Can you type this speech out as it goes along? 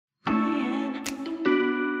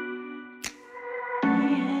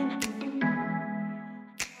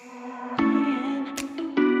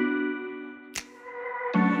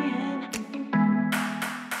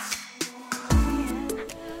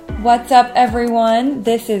What's up, everyone?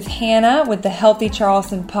 This is Hannah with the Healthy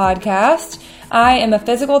Charleston podcast. I am a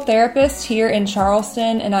physical therapist here in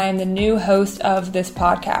Charleston, and I am the new host of this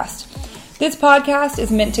podcast. This podcast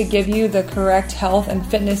is meant to give you the correct health and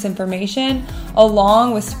fitness information,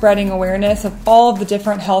 along with spreading awareness of all of the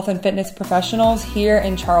different health and fitness professionals here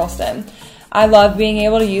in Charleston. I love being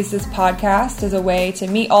able to use this podcast as a way to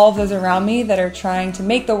meet all of those around me that are trying to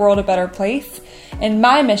make the world a better place. And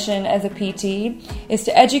my mission as a PT is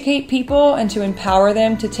to educate people and to empower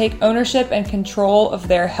them to take ownership and control of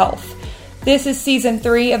their health. This is season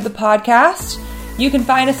 3 of the podcast. You can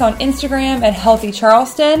find us on Instagram at Healthy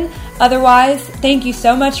Charleston. Otherwise, thank you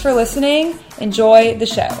so much for listening. Enjoy the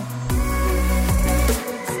show.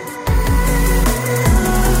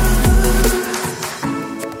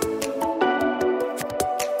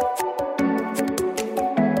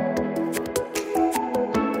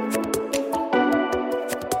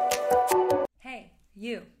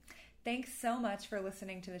 Thanks so much for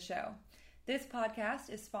listening to the show. This podcast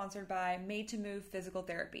is sponsored by Made to Move Physical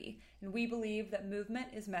Therapy, and we believe that movement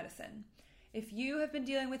is medicine. If you have been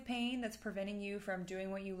dealing with pain that's preventing you from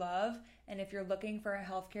doing what you love, and if you're looking for a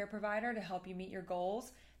healthcare provider to help you meet your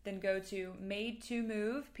goals, then go to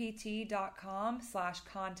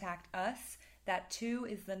madetomovept.com/contact us. That 2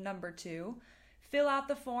 is the number 2. Fill out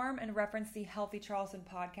the form and reference the Healthy Charleston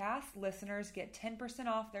podcast. Listeners get 10%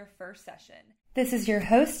 off their first session. This is your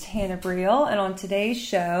host, Hannah Briel, and on today's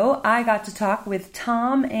show, I got to talk with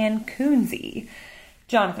Tom and Kunze,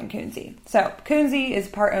 Jonathan Kunze. So, Kunze is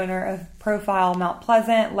part owner of Profile Mount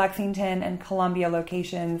Pleasant, Lexington, and Columbia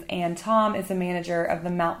locations, and Tom is the manager of the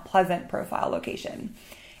Mount Pleasant Profile location.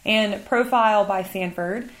 And Profile by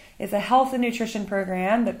Sanford is a health and nutrition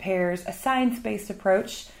program that pairs a science-based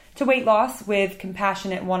approach to weight loss with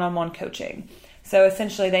compassionate one-on-one coaching. So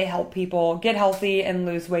essentially they help people get healthy and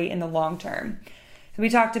lose weight in the long term. So we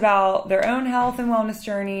talked about their own health and wellness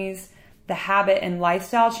journeys, the habit and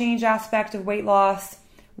lifestyle change aspect of weight loss,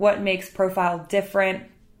 what makes Profile different,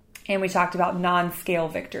 and we talked about non-scale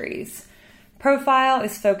victories. Profile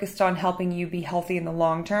is focused on helping you be healthy in the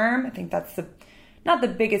long term. I think that's not the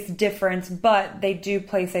biggest difference, but they do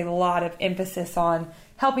place a lot of emphasis on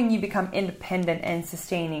helping you become independent and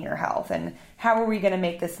sustaining your health. And how are we going to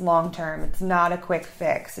make this long term? It's not a quick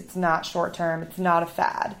fix. It's not short term. It's not a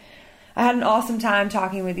fad. I had an awesome time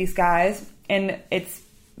talking with these guys, and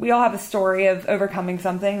we all have a story of overcoming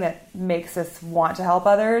something that makes us want to help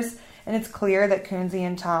others. And it's clear that Kunze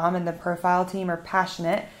and Tom and the Profile team are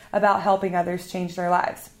passionate about helping others change their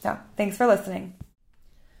lives. So thanks for listening.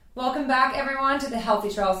 Welcome back, everyone, to the Healthy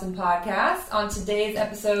Charleston podcast. On today's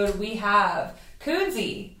episode, we have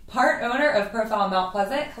Kunze, part owner of Profile Mount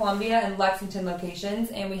Pleasant, Columbia, and Lexington locations,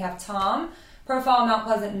 and we have Tom, Profile Mount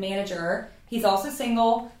Pleasant manager. He's also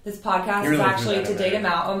single. This podcast is actually to date him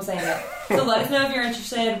out. Oh, I'm saying it. So let us know if you're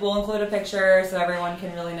interested. We'll include a picture so everyone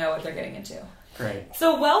can really know what they're getting into. Great.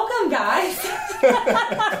 So welcome, guys.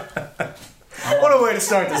 What a way to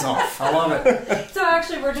start this off. I love it. So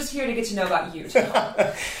actually, we're just here to get to know about you, Tom.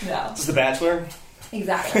 No. This is The Bachelor?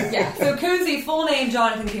 Exactly, yeah. So Kunze, full name,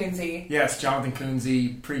 Jonathan Kunze. Yes, Jonathan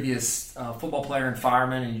Kunze, previous football player and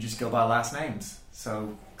fireman, and you just go by last names.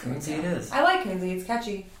 So Kunze it is. I like Kunze, it's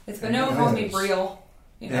catchy. But no one calls me Briel.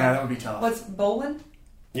 You know? Yeah, that would be tough. What's Bolin?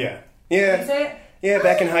 Yeah. Can you say it? Yeah,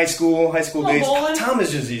 back in high school days. Bolin. Tom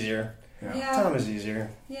is just easier. Yeah. Tom is easier.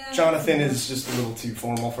 Yeah. Jonathan is just a little too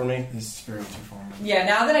formal for me. It's very too formal. Yeah,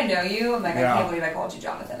 now that I know you, I'm like, Yeah. I can't believe I called you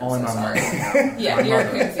Jonathan. I'm Only so my sorry. mother. Yeah, you're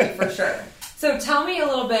Kunze for sure. So tell me a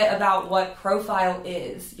little bit about what Profile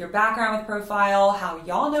is, your background with Profile, how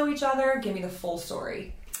y'all know each other. Give me the full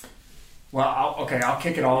story. Well, I'll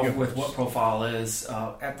kick it off with what Profile is.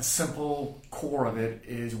 At the simple core of it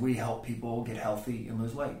is we help people get healthy and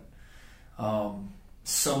lose weight.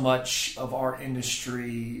 So much of our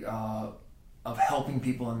industry of helping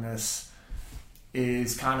people in this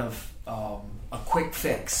is kind of a quick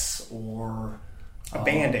fix or a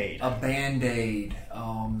Band-Aid.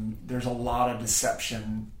 There's a lot of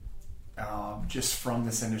deception just from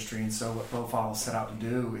this industry, and so what Profile set out to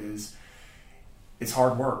do is it's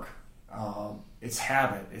hard work, it's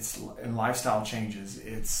habit, it's and lifestyle changes,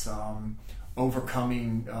 it's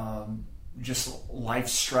overcoming just life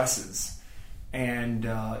stresses, and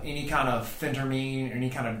any kind of phentermine, any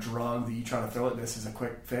kind of drug that you try to throw at this is a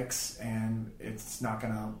quick fix, and it's not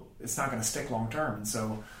gonna stick long term, and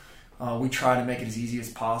so. We try to make it as easy as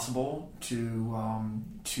possible to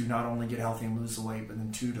not only get healthy and lose the weight, but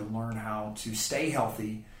then to learn how to stay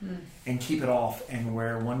healthy and keep it off, and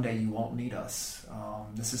where one day you won't need us.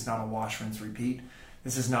 This is not a wash, rinse, repeat.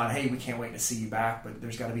 This is not, hey, we can't wait to see you back, but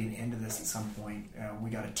there's got to be an end to this at some point. We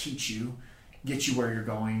got to teach you get you where you're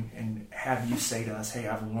going, and have you say to us, hey,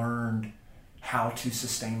 I've learned how to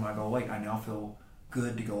sustain my goal weight. I now feel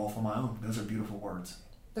good to go off on my own. Those are beautiful words.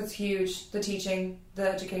 That's huge. The teaching, the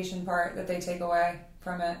education part that they take away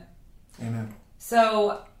from it. Amen.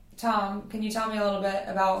 So, Tom, can you tell me a little bit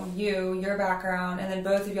about you, your background, and then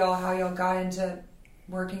both of y'all, how y'all got into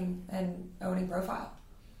working and owning Profile?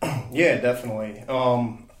 Yeah, definitely.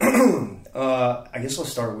 I guess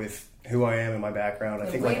let's start with who I am and my background. I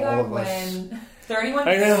think like all of us. 31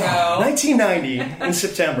 I years know, ago. 1990 in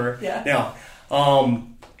September. Yeah. Now,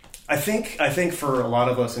 I think for a lot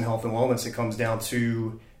of us in health and wellness, it comes down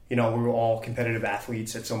to, we were all competitive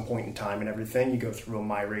athletes at some point in time and everything. You go through a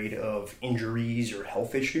myriad of injuries or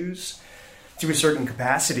health issues to a certain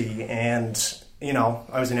capacity. And,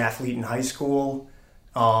 I was an athlete in high school,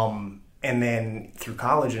 and then through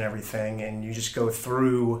college and everything. And you just go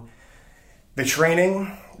through the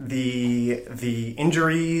training, the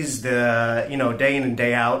injuries, the, day in and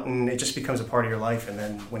day out, and it just becomes a part of your life. And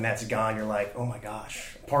then when that's gone, you're like, oh my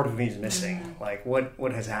gosh, part of me is missing. Like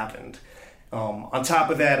what has happened? On top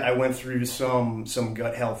of that, I went through some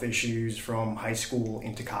gut health issues from high school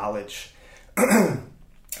into college. And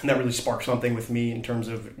that really sparked something with me in terms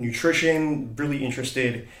of nutrition, really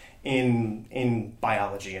interested in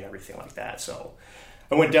biology and everything like that. So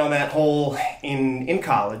I went down that hole in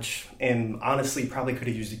college, and honestly probably could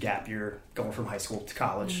have used a gap year going from high school to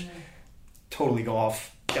college. Totally go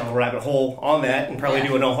off down the rabbit hole on that and probably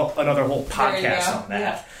do another whole podcast on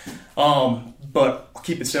that. Yeah. But I'll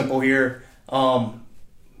keep it simple here.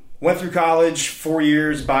 Went through college, 4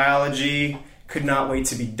 years, biology, could not wait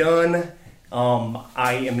to be done.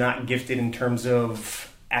 I am not gifted in terms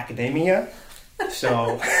of academia.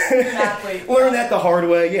 So learned that the hard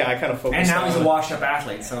way. Yeah, I kind of focused. And now he's a washed-up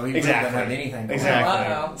athlete, so he doesn't have anything.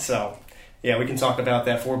 Exactly. So, yeah, we can talk about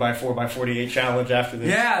that 4x4x48 challenge after this.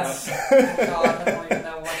 Yes. God, I don't even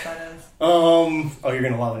know what that is. You're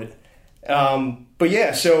gonna love it. But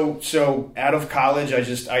yeah, so out of college, I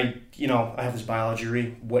have this biology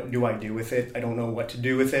degree. What do I do with it? I don't know what to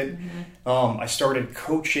do with it. I started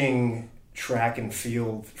coaching track and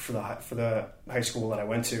field for the high school that I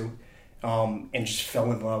went to. And just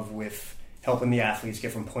fell in love with helping the athletes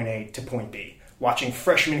get from point A to point B. Watching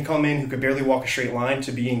freshmen come in who could barely walk a straight line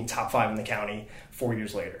to being top 5 in the county 4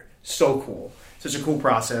 years later. So cool. Such a cool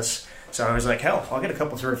process. So I was like, hell, I'll get a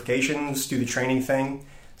couple certifications, do the training thing.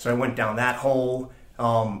 So I went down that hole.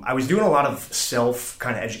 I was doing a lot of self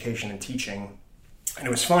kind of education and teaching. And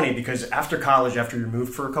it was funny because after college, after you're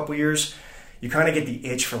moved for a couple years, you kind of get the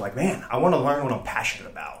itch for like, man, I want to learn what I'm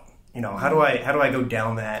passionate about. How do I go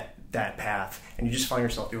down that path? And you just find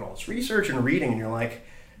yourself doing all this research and reading, and you're like,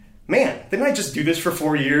 man, didn't I just do this for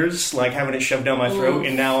 4 years, like having it shoved down my throat?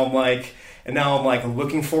 And now I'm like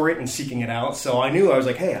looking for it and seeking it out. So I knew, I was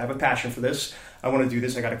like, hey, I have a passion for this. I want to do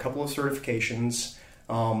this. I got a couple of certifications.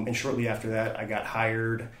 And shortly after that, I got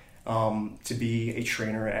hired to be a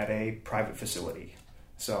trainer at a private facility.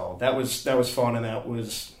 So that was fun, and that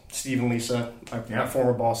was Steve and Lisa, my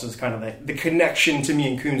former bosses, kind of the connection to me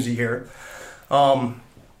and Kunze here.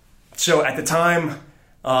 So at the time,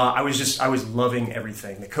 I was loving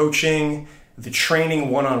everything, the coaching, the training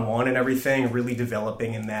one-on-one and everything, really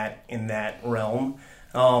developing in that realm.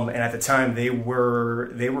 And at the time they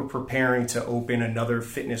were preparing to open another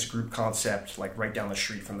fitness group concept, like right down the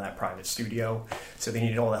street from that private studio. So they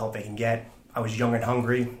needed all the help they can get. I was young and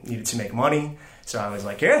hungry, needed to make money. So I was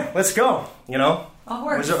like, yeah, let's go. I'll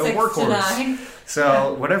work a 6 workhorse. to 9.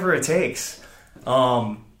 So whatever it takes.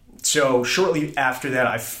 So shortly after that,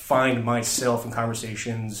 I find myself in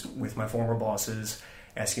conversations with my former bosses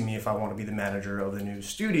asking me if I want to be the manager of the new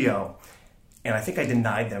studio. And I think I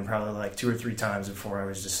denied them probably like 2 or 3 times before I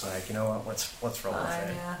was just like, you know what, let's roll with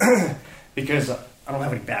it. Yeah. Because I don't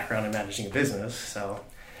have any background in managing a business. So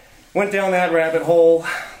went down that rabbit hole.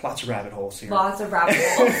 Lots of rabbit holes here. Lots of rabbit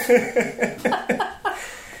holes.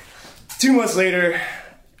 2 months later,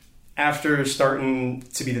 after starting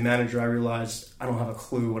to be the manager, I realized I don't have a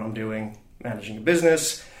clue what I'm doing managing a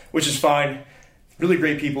business, which is fine. Really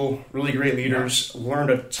great people, really great leaders. Yeah.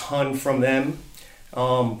 Learned a ton from them.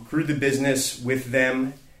 Grew the business with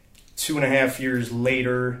them. 2.5 years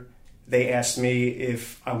later, they asked me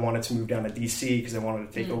if I wanted to move down to DC because I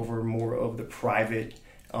wanted to take over more of the private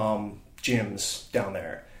gyms down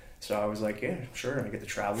there. So I was like, yeah, sure. I get to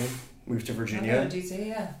travel. Moved to Virginia. Okay, DC,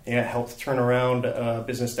 yeah. Yeah, helped turn around a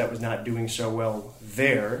business that was not doing so well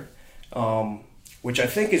there, which I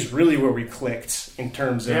think is really where we clicked in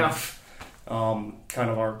terms of kind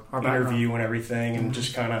of our interview and everything, and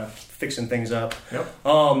just kind of fixing things up. Yep.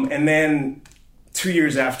 And then 2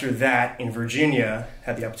 years after that in Virginia,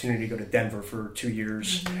 had the opportunity to go to Denver for 2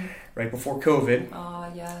 years, right before COVID,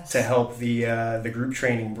 yes. to help the group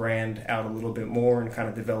training brand out a little bit more and kind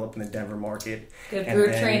of develop in the Denver market. Good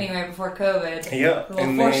group training right before COVID. Yeah. A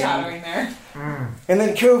little foreshadowing there. And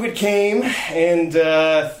then COVID came, and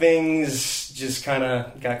things just kind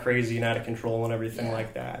of got crazy and out of control and everything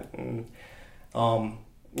like that. And,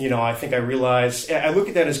 I think I realized, I look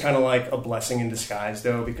at that as kind of like a blessing in disguise,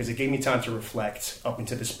 though, because it gave me time to reflect. Up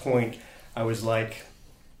until this point, I was like,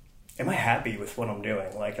 am I happy with what I'm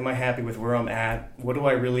doing? Like, am I happy with where I'm at? What do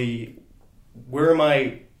I really, where am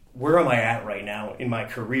I at right now in my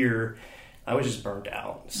career? I was just burnt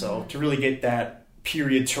out. So to really get that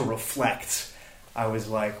period to reflect, I was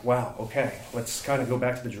like, wow, okay, let's kind of go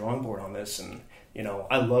back to the drawing board on this. And,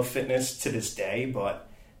 I love fitness to this day, but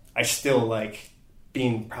I still like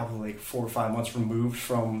being probably 4 or 5 months removed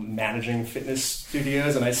from managing fitness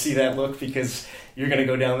studios. And I see that look because you're going to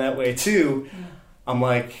go down that way too. Yeah. I'm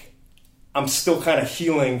like, I'm still kind of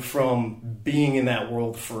healing from being in that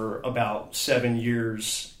world for about 7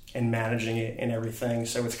 years and managing it and everything.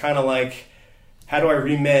 So it's kind of like, how do I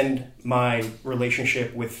remend my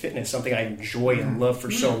relationship with fitness, something I enjoy and love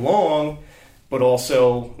for so long, but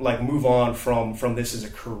also like move on from this as a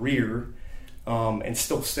career, and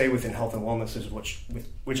still stay within health and wellness,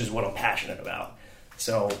 which is what I'm passionate about.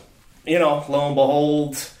 So, lo and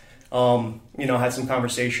behold, had some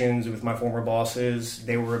conversations with my former bosses.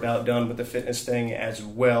 They were about done with the fitness thing as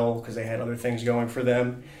well because they had other things going for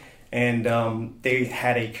them. And they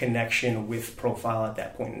had a connection with Profile at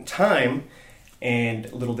that point in time.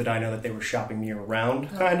 And little did I know that they were shopping me around,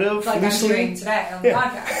 kind of. Like loosely. I'm doing today on the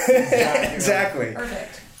podcast. Exactly.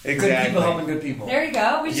 Perfect. Exactly. Good people helping good people. There you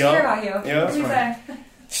go. We should hear about you. Yeah. What do you say?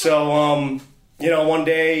 So, one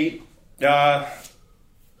day,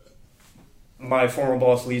 my former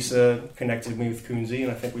boss, Lisa, connected me with Kunze, and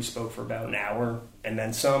I think we spoke for about an hour and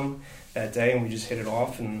then some that day, and we just hit it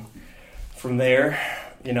off. And from there,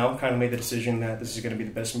 kind of made the decision that this is going to be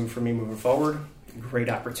the best move for me moving forward. Great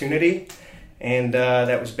opportunity. And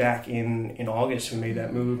that was back in August we made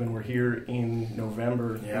that move, and we're here in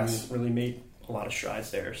November. Yes. And really made a lot of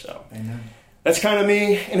strides there. So Amen. That's kind of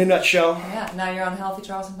me in a nutshell. Yeah, now you're on the Healthy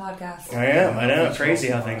Charleston podcast. I am. I know. It's crazy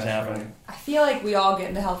how things happen. Right. I feel like we all get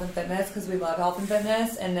into health and fitness because we love health and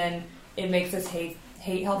fitness, and then it makes us hate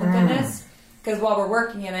health and fitness because while we're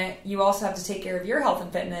working in it, you also have to take care of your health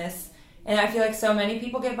and fitness. And I feel like so many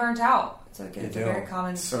people get burnt out. So it's a very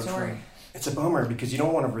common story. True. It's a bummer because you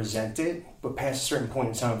don't want to resent it, but past a certain point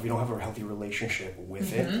in time, if you don't have a healthy relationship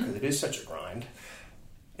with it, because it is such a grind,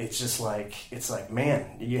 it's just like, man,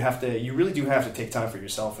 you really do have to take time for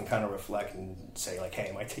yourself and kind of reflect and say like, hey,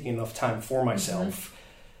 am I taking enough time for myself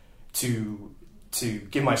to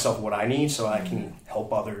give myself what I need so I can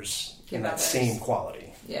help others in that same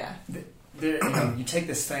quality? Yeah. You take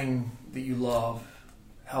this thing that you love,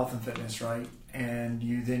 health and fitness, right? And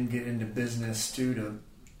you then get into business too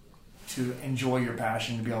to enjoy your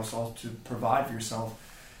passion, to be able to provide for yourself.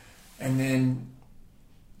 And then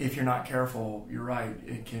if you're not careful, you're right,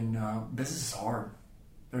 it can, business is hard.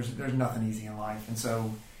 There's nothing easy in life. And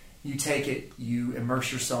so you take it, you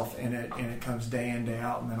immerse yourself in it, and it comes day in, day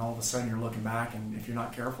out, and then all of a sudden you're looking back, and if you're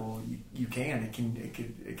not careful,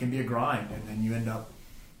 it can be a grind, and then you end up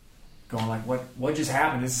going like, what just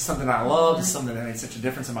happened? This is something I love, this is something that made such a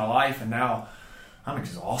difference in my life, and now I'm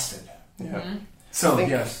exhausted. Yeah. So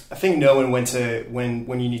I think knowing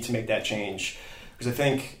when you need to make that change, because I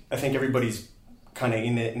think everybody's kind of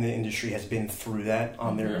in the industry has been through that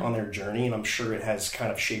on their journey, and I'm sure it has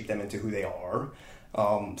kind of shaped them into who they are.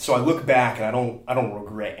 So I look back and I don't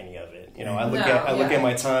regret any of it. I look at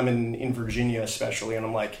my time in Virginia especially, and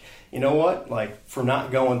I'm like, you know what? Like, for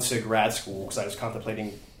not going to grad school because I was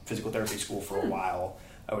contemplating physical therapy school for a while,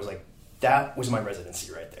 I was like, that was my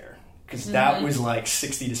residency right there. Because that was like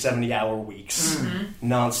 60 to 70 hour weeks,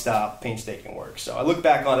 nonstop, painstaking work. So I look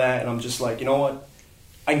back on that and I'm just like, you know what?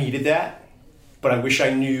 I needed that, but I wish I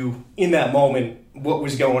knew in that moment what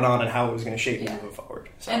was going on and how it was going to shape me moving forward.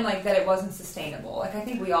 So. And like that it wasn't sustainable. Like I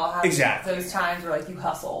think we all have those times where like you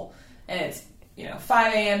hustle and it's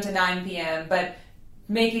 5 a.m. to 9 p.m. but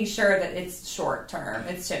making sure that it's short term,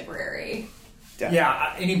 it's temporary. Definitely.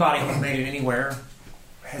 Yeah, anybody who's made it anywhere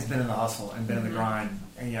has been in the hustle and been in the grind.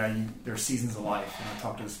 And there's seasons of life, and I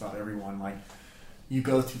talk to this about everyone. Like, you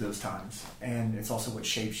go through those times, and it's also what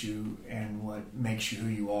shapes you and what makes you who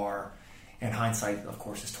you are. And hindsight, of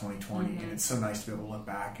course, is 20/20, and it's so nice to be able to look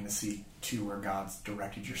back and to see too where God's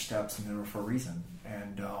directed your steps, and they were for a reason.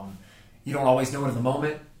 And you don't always know it in the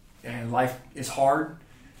moment, and life is hard,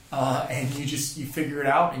 and you figure it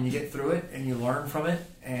out, and you get through it, and you learn from it,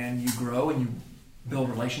 and you grow, and build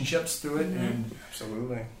relationships through it. And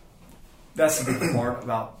Absolutely. that's the big part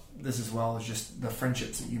about this as well, is just the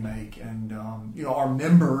friendships that you make. And our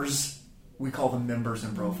members, we call them members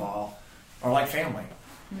in Profile, are like family.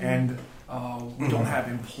 And we don't have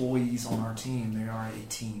employees on our team. They are a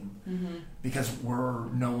team because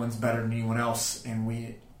no one's better than anyone else, and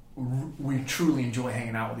we truly enjoy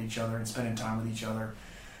hanging out with each other and spending time with each other.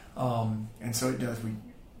 And so we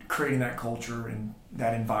creating that culture and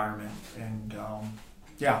that environment. And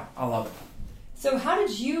I love it. So how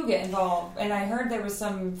did you get involved? And I heard there was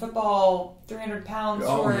some football 300-pound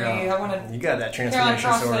story. Yeah. I want to. You got that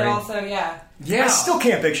transformation story. Also, yeah. Yeah. I still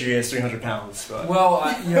can't picture you as 300 pounds. But. Well,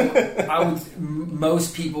 I would.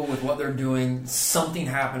 Most people with what they're doing, something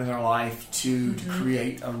happened in their life to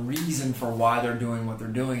create a reason for why they're doing what they're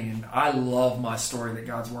doing. And I love my story that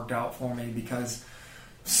God's worked out for me, because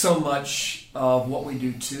so much of what we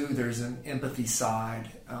do too, there's an empathy side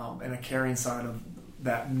and a caring side of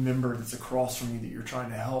that member that's across from you that you're trying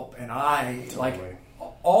to help. And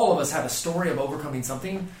all of us have a story of overcoming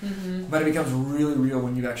something, but it becomes really real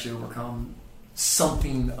when you actually overcome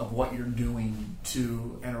something of what you're doing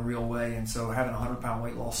in a real way. And so having a 100-pound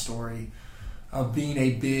weight loss story of being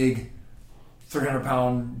a big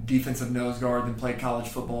 300-pound defensive nose guard, then played college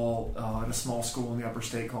football at a small school in the upper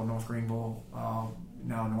state called North Greenville,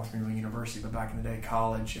 now North Greenville University, but back in the day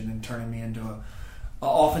college, and then turning me into a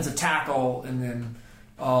offensive tackle, and then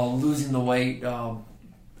losing the weight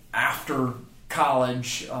after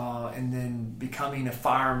college, and then becoming a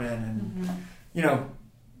fireman, and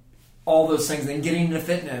all those things, then getting into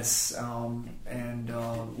fitness and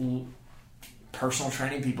personal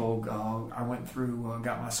training people. I went through,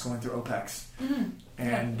 got my schooling through OPEX,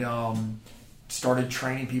 and started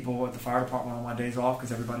training people at the fire department on my days off,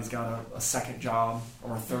 because everybody's got a second job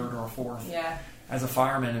or a third or a fourth as a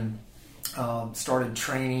fireman, and started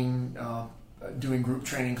training, doing group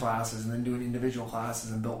training classes, and then doing individual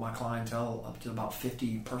classes, and built my clientele up to about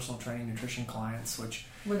 50 personal training nutrition clients. Which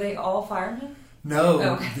were they all firemen?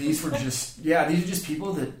 No, these were just these are just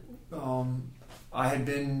people that I had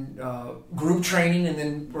been group training, and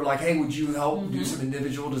then were like, hey, would you help do some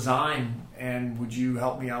individual design, and would you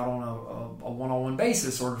help me out on a one-on-one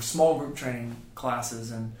basis, or small group training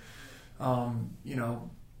classes? And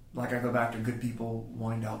like I go back to good people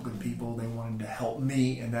wanting to help good people. They wanted to help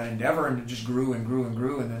me in that endeavor, and it just grew and grew and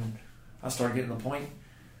grew. And then I started getting to the point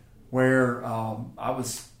where I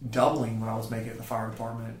was doubling what I was making at the fire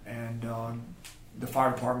department. And the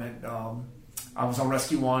fire department, I was on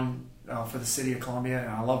Rescue 1 for the city of Columbia, and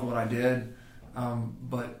I loved what I did.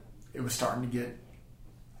 But it was starting to get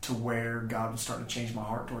to where God was starting to change my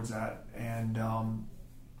heart towards that. And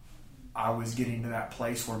I was getting to that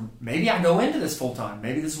place where maybe I go into this full time.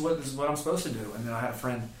 Maybe this is what I'm supposed to do. And then I had a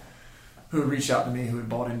friend who had reached out to me, who had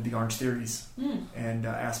bought into the Orange Theories, and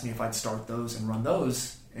asked me if I'd start those and run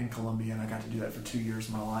those in Columbia. And I got to do that for 2 years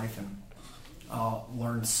of my life, and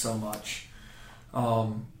learned so much.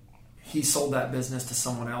 He sold that business to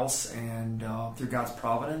someone else, and through God's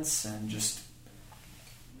providence and just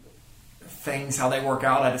things, how they work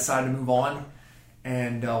out, I decided to move on.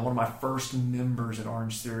 And one of my first members at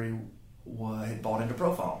Orange Theory had bought into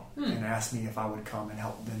Profile and asked me if I would come and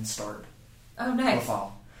help them start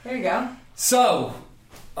Profile. There you go. So,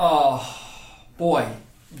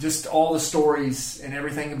 just all the stories and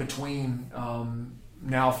everything in between.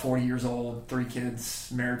 Now 40 years old, 3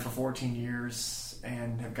 kids, married for 14 years,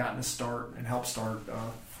 and have gotten to start and help start,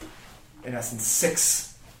 in essence,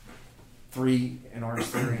 6, 3 in Orange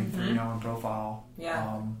Theory and 3 now in Profile.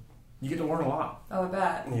 Yeah. You get to learn a lot. Oh, I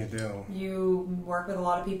bet. You do. You work with a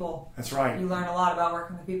lot of people. That's right. You learn a lot about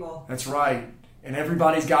working with people. That's right. And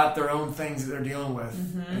everybody's got their own things that they're dealing with.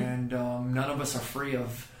 And none of us are free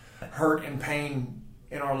of hurt and pain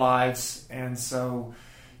in our lives. And so,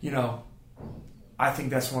 I think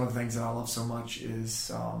that's one of the things that I love so much is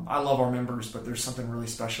I love our members, but there's something really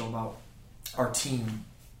special about our team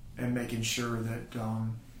and making sure that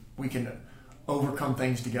we can overcome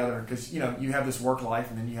things together, because you have this work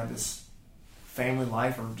life, and then you have this family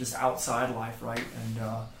life, or just outside life, right?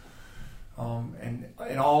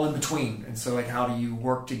 And all in between. And so, like, how do you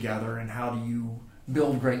work together, and how do you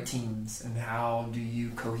build great teams, and how do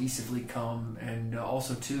you cohesively come? And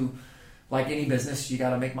also, too, like any business, you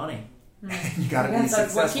got to make money. You got to be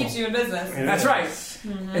successful. That's what keeps you in business. That's right.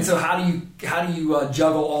 And so, how do you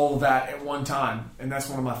juggle all of that at one time? And that's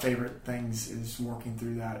one of my favorite things, is working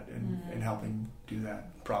through that and helping do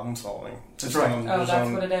that. Problem solving. That's right.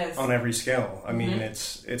 That's what it is. On every scale. I mean,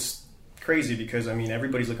 it's crazy, because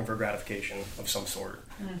everybody's looking for gratification of some sort.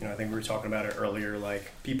 I think we were talking about it earlier.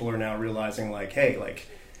 Like, people are now realizing, like, hey, like,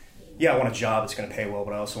 I want a job that's going to pay well,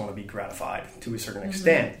 but I also want to be gratified to a certain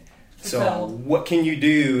extent. So what can you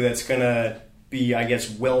do that's going to be, I guess,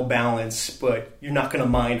 well balanced, but you're not going to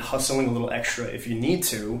mind hustling a little extra if you need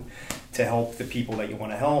to help the people that you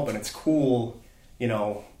want to help. And it's cool, we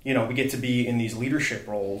get to be in these leadership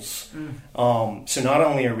roles. So not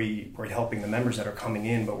only are we're helping the members that are coming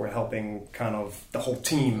in, but we're helping kind of the whole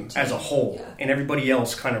team as a whole. Yeah. And everybody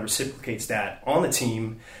else kind of reciprocates that on the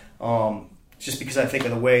team. Just because I think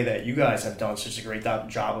of the way that you guys have done such a great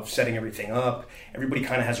job of setting everything up, everybody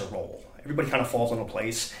kind of has a role. Everybody kind of falls into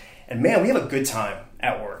place. And man, we have a good time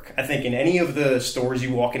at work. I think in any of the stores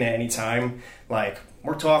you walk in at any time, like,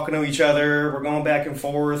 we're talking to each other, we're going back and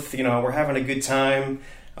forth, we're having a good time.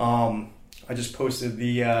 I just posted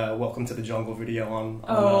the Welcome to the Jungle video on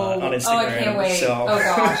Instagram. Oh, I can't wait. So. Oh,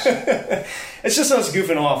 gosh. It's just us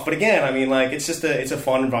goofing off. But again, I mean, like, it's a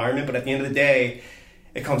fun environment. But at the end of the day,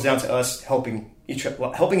 it comes down to us helping each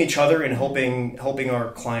other and helping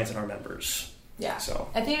our clients and our members. Yeah. So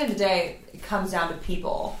at the end of the day, it comes down to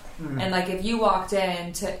people. And like, if you walked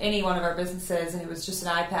into any one of our businesses and it was just an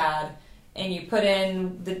iPad and you put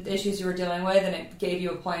in the issues you were dealing with and it gave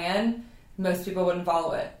you a plan, most people wouldn't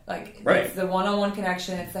follow it. Like, It's the one-on-one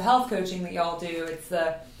connection. It's the health coaching that y'all do. It's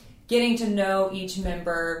the getting to know each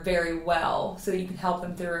member very well so that you can help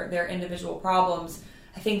them through their individual problems.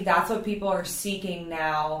 I think that's what people are seeking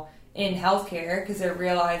now in healthcare, because they're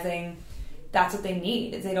realizing that's what they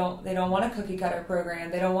need. Is they don't want a cookie cutter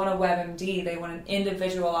program. They don't want a WebMD. They want an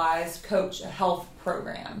individualized coach, a health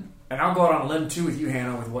program. And I'll go out on a limb too with you,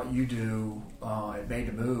 Hannah, with what you do at Made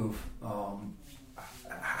to Move.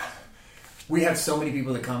 We have so many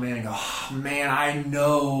people that come in and go, oh, man, I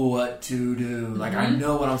know what to do. Like, I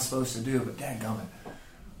know what I'm supposed to do, but dadgummit,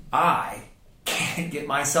 I can't get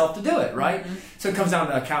myself to do it, right? So it comes down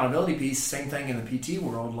to the accountability piece. Same thing in the PT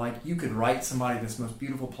world. Like, you could write somebody this most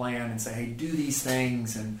beautiful plan and say, hey, do these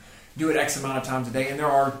things and do it X amount of times a day. And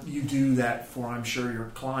you do that for, I'm sure,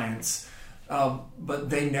 your clients. But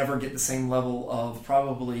they never get the same level of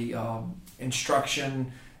probably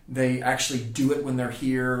instruction. They actually do it when they're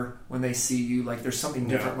here, when they see you. Like, there's something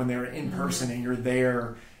different when they're in person and you're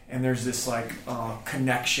there, and there's this like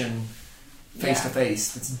connection face to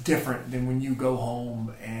face that's different than when you go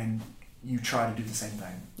home and you try to do the same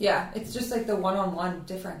thing. Yeah, it's just like the one-on-one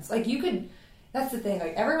difference. Like, that's the thing,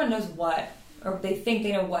 like, everyone knows what, or they think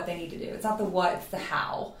they know what they need to do. It's not the what, it's the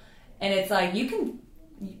how. And it's like,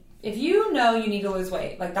 if you know you need to lose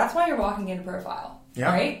weight, like, that's why you're walking in profile,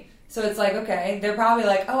 right? So it's like, okay, they're probably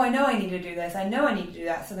like, oh, I know I need to do this. I know I need to do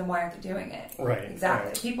that. So then why aren't they doing it? Right.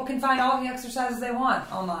 Exactly. Right. People can find all the exercises they want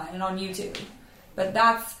online and on YouTube. But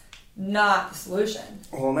that's not the solution.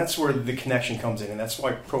 Well, and that's where the connection comes in. And that's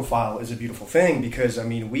why profile is a beautiful thing. Because, I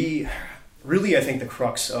mean, I think the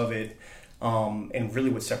crux of it, and really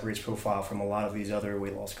what separates profile from a lot of these other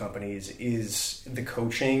weight loss companies, is the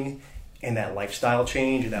coaching and that lifestyle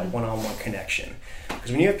change and that one-on-one connection.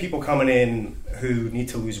 Because when you have people coming in who need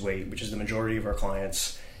to lose weight, which is the majority of our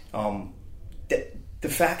clients, the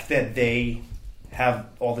fact that they have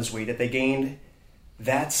all this weight that they gained,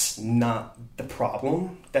 that's not the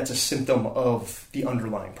problem. That's a symptom of the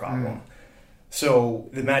underlying problem. So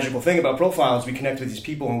the magical thing about profile is we connect with these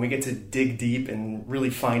people and we get to dig deep and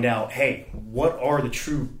really find out, hey, what are the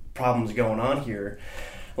true problems going on here?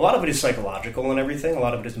 A lot of it is psychological and everything. A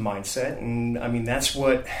lot of it is mindset. And I mean, that's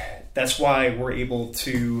why we're able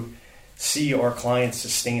to see our clients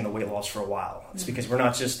sustain the weight loss for a while. It's because they're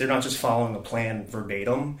not just following the plan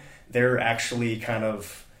verbatim. They're actually kind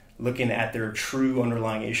of looking at their true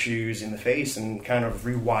underlying issues in the face and kind of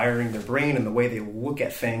rewiring their brain and the way they look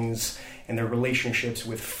at things and their relationships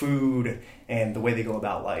with food and the way they go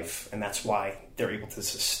about life. And that's why they're able to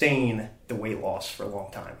sustain the weight loss for a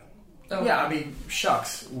long time. Yeah, I mean,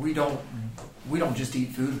 shucks, we don't just eat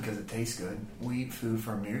food because it tastes good. We eat food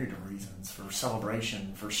for a myriad of reasons, for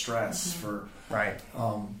celebration, for stress, for right.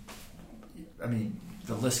 I mean,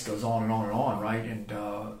 the list goes on and on and on, right? And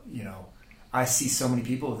I see so many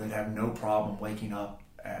people that have no problem waking up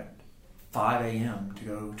at 5 a.m. to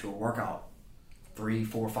go to a workout 3,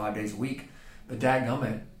 4, 5 days a week, but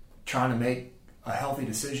dadgummit, trying to make a healthy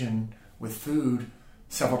decision with food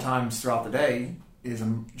several times throughout the day is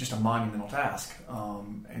just a monumental task.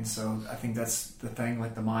 And so I think that's the thing,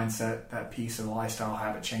 like the mindset, that piece of the lifestyle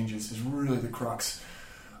habit changes is really the crux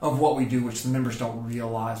of what we do, which the members don't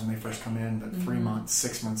realize when they first come in, but 3 months,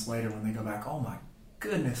 6 months later when they go back, oh my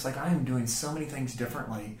goodness, like I am doing so many things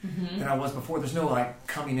differently than I was before. There's no like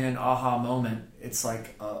coming in aha moment. It's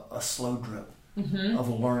like a slow drip of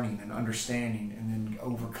learning and understanding and then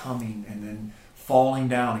overcoming and then falling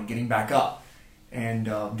down and getting back up and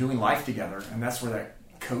doing life together. And that's where that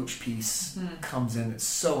coach piece comes in that's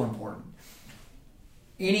so important.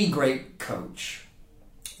 Any great coach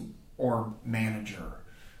or manager,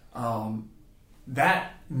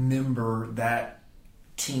 that member, that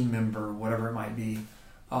team member, whatever it might be,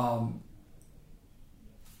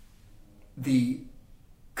 the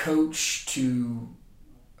coach to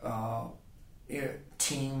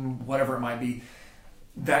team, whatever it might be,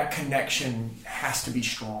 that connection has to be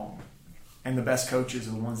strong. And the best coaches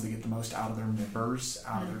are the ones that get the most out of their members,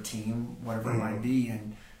 out of their team, whatever it might be.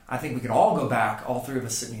 And I think we could all go back, all three of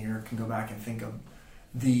us sitting here can go back and think of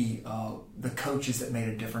the coaches that made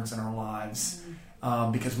a difference in our lives,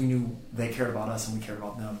 because we knew they cared about us and we cared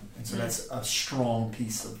about them. And so that's a strong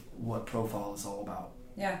piece of what Profile is all about.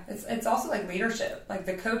 Yeah, it's also like leadership. Like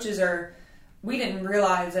the coaches we didn't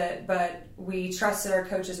realize it, but we trusted our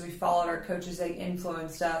coaches, we followed our coaches, they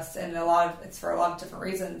influenced us, and it's for a lot of different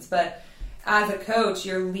reasons. But as a coach,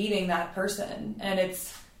 you're leading that person, and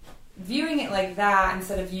it's viewing it like that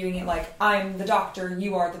instead of viewing it like, I'm the doctor,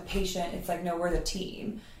 you are the patient. It's like, no, we're the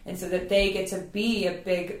team. And so that they get to be a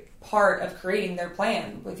big part of creating their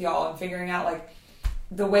plan with y'all and figuring out like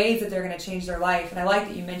the ways that they're going to change their life. And I like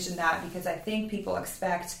that you mentioned that, because I think people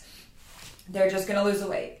expect they're just going to lose the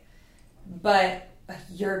weight, but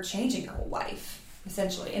you're changing your whole life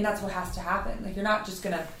essentially. And that's what has to happen. Like, you're not just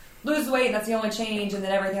going to lose the weight and that's the only change and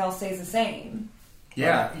then everything else stays the same.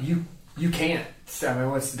 Yeah, you can't. I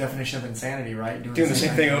mean, what's the definition of insanity, right? Doing the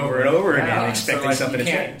same thing over and over again, expecting something to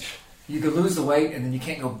change. You could lose the weight and then you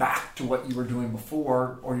can't go back to what you were doing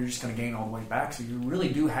before, or you're just going to gain all the weight back. So you really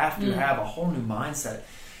do have to have a whole new mindset.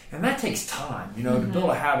 And that takes time, to build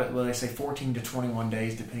a habit. Well, they say 14 to 21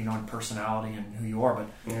 days, depending on personality and who you are. But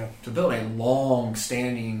to build a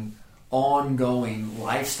long-standing, ongoing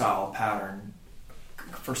lifestyle pattern,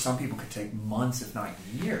 for some people, could take months, if not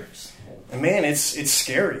years. And man, it's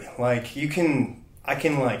scary. Like, I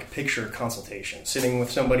can like picture a consultation, sitting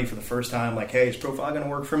with somebody for the first time, like, hey, is Profile going to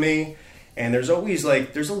work for me? And there's always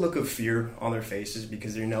there's a look of fear on their faces,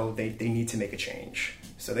 because they know they need to make a change.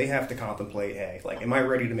 So they have to contemplate, hey, like, am I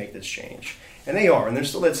ready to make this change? And they are, and there's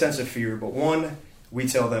still that sense of fear. But one, we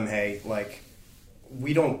tell them, hey, like,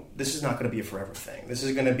 this is not going to be a forever thing. This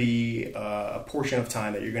is going to be a portion of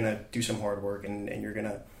time that you're going to do some hard work and you're going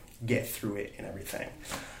to get through it and everything.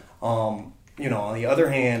 On the other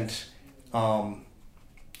hand, kind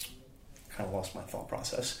of lost my thought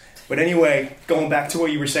process. But anyway, going back to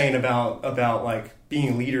what you were saying about like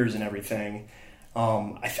being leaders and everything,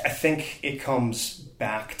 I think it comes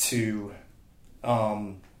back to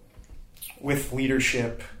with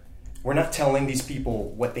leadership, we're not telling these people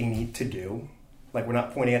what they need to do. Like, we're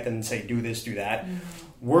not pointing at them and say, do this, do that.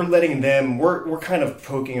 Mm-hmm. We're letting them, we're kind of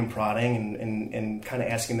poking and prodding and kind of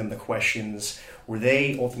asking them the questions where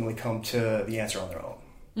they ultimately come to the answer on their own.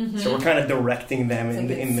 Mm-hmm. So we're kind of directing them in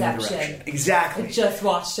the direction. Exactly. I just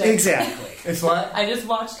watched it. Exactly. It's what? I just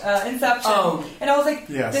watched Inception. And I was like,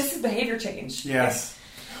 this is behavior change. Yes.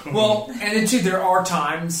 Well, and then too, there are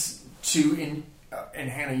times and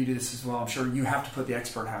Hannah, you do this as well, I'm sure, you have to put the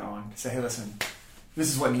expert hat on. Say, hey, listen, this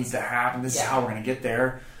is what needs to happen. This is how we're going to get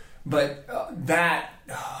there. But that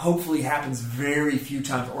hopefully happens very few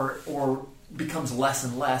times, or becomes less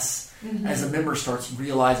and less as a member starts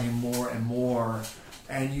realizing more and more.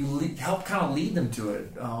 And you help kind of lead them to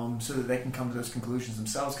it, so that they can come to those conclusions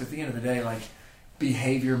themselves. Because at the end of the day, like,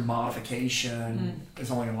 behavior modification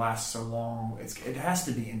is only going to last so long. It has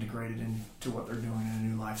to be integrated into what they're doing in a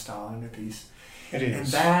new lifestyle, in a new piece. It is. And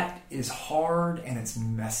that is hard, and it's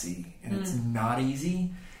messy, and it's not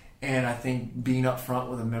easy. And I think being upfront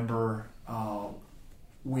with a member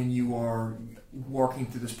when you are working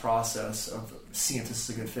through this process of seeing if this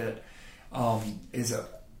is a good fit is a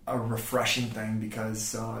refreshing thing,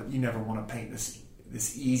 because you never want to paint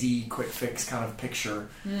this easy, quick fix kind of picture.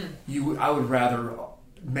 I would rather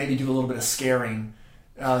maybe do a little bit of scaring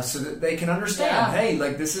so that they can understand. Hey,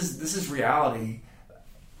 like, this is reality.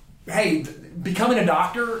 Hey, becoming a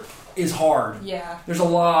doctor is hard. Yeah, there's a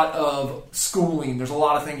lot of schooling. There's a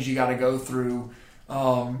lot of things you got to go through.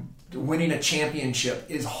 Winning a championship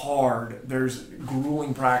is hard. There's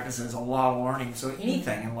grueling practices, a lot of learning. So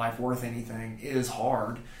anything in life worth anything is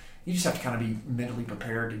hard. You just have to kind of be mentally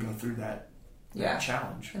prepared to go through that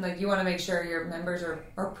challenge. And like, you want to make sure your members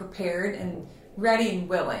are prepared and ready and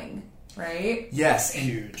willing, right? Yes,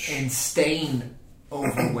 huge. And staying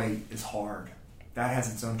overweight is hard. That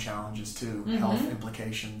has its own challenges too, health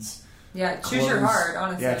implications. Yeah, choose your heart,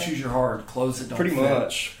 honestly. Yeah, choose your heart. Clothes that don't Pretty fit.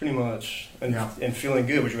 much. And feeling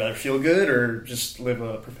good. Would you rather feel good or just live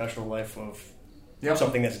a professional life of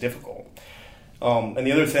something that's difficult? And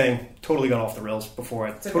the other thing, totally got off the rails before.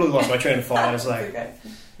 I totally lost my train of thought. I was like, okay.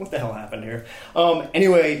 What the hell happened here?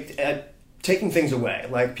 Anyway, taking things away.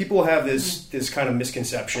 Like, people have this kind of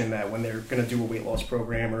misconception that when they're going to do a weight loss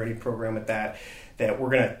program or any program at that we're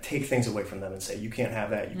going to take things away from them and say, you can't have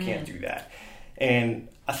that, you can't do that. And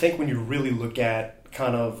I think when you really look at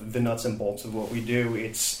kind of the nuts and bolts of what we do,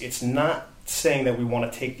 it's not saying that we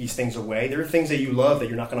want to take these things away. There are things that you love that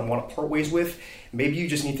you're not going to want to part ways with. Maybe you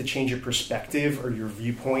just need to change your perspective or your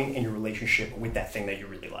viewpoint and your relationship with that thing that you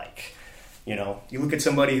really like. You know, you look at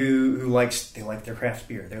somebody who they like their craft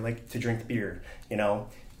beer. They like to drink beer. You know,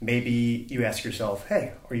 maybe you ask yourself,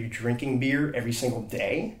 hey, are you drinking beer every single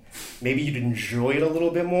day? Maybe you'd enjoy it a little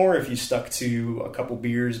bit more if you stuck to a couple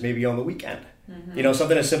beers maybe on the weekend. Mm-hmm. You know,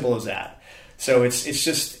 something as simple as that. So it's a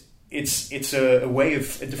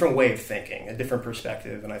different way of thinking, a different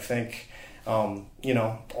perspective. And I think, you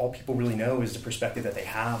know, all people really know is the perspective that they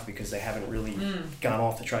have because they haven't really gone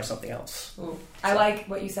off to try something else. Ooh. I like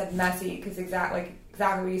what you said, messy, because exactly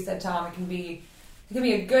what you said, Tom. It can be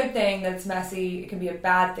a good thing that's messy. It can be a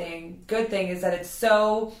bad thing. Good thing is that it's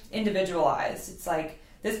so individualized. It's like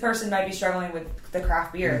this person might be struggling with the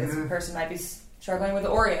craft beer. Mm-hmm. This person might be struggling with the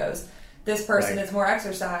Oreos. This person is more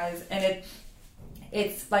exercise, and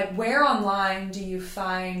it's like, where online do you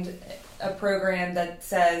find a program that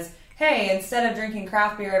says, hey, instead of drinking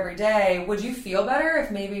craft beer every day, would you feel better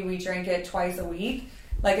if maybe we drank it twice a week?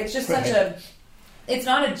 Like, it's just it's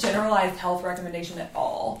not a generalized health recommendation at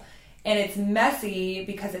all. And it's messy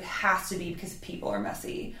because it has to be, because people are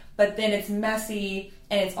messy. But then it's messy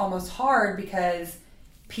and it's almost hard because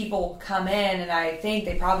people come in and I think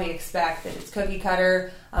they probably expect that it's cookie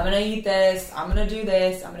cutter. I'm going to eat this. I'm going to do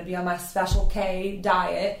this. I'm going to be on my Special K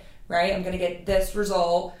diet, right? I'm going to get this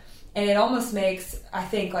result. And it almost makes, I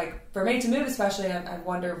think, like for Made to Move especially, I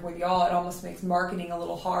wonder with y'all, it almost makes marketing a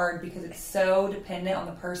little hard because it's so dependent on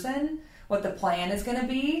the person, what the plan is going to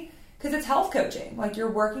be, because it's health coaching. Like, you're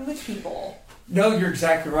working with people. No, you're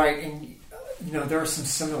exactly right. And, you know, there are some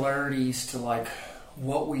similarities to, like,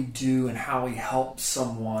 what we do and how we help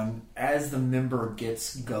someone as the member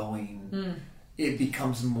gets going. It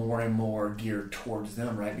becomes more and more geared towards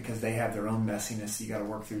them, right? Because they have their own messiness that you got to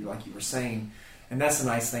work through, like you were saying. And that's the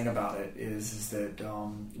nice thing about it is that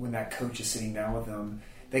when that coach is sitting down with them,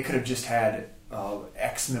 they could have just had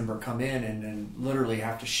X member come in and then literally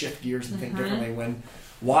have to shift gears and think differently. When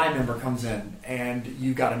Y member comes in, and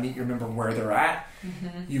you got to meet your member where they're at.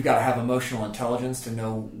 You've got to have emotional intelligence to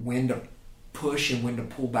know when to push and when to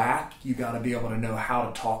pull back. You got to be able to know how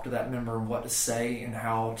to talk to that member and what to say and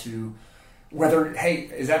how to, whether, hey,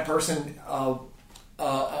 is that person upper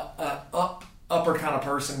kind of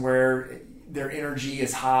person where their energy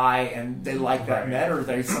is high and they like that met, or are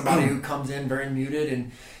they somebody who comes in very muted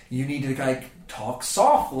and you need to like talk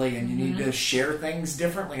softly and you need to share things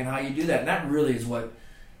differently and how you do that. And that really is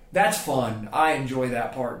that's fun. I enjoy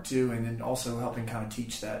that part too, and then also helping kind of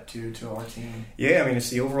teach that to our team. Yeah, I mean, it's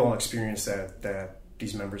the overall experience that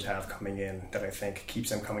these members have coming in that I think keeps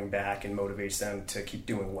them coming back and motivates them to keep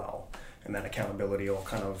doing well. And that accountability all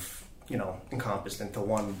kind of, you know, encompassed into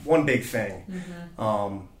one big thing.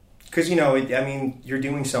 Because, you know, I mean, you're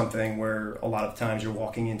doing something where a lot of times you're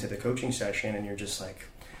walking into the coaching session and you're just like,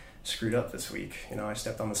 screwed up this week. You know, I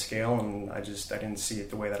stepped on the scale and I didn't see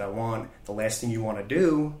it the way that I want. The last thing you want to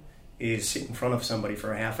do is sit in front of somebody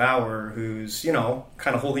for a half hour who's, you know,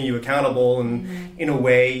 kind of holding you accountable, and in a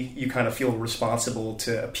way you kind of feel responsible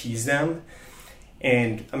to appease them.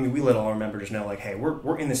 And I mean, we let all our members know, like, hey,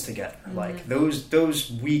 we're in this together. Like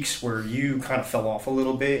those weeks where you kind of fell off a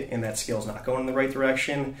little bit and that scale's not going in the right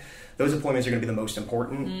direction, those appointments are going to be the most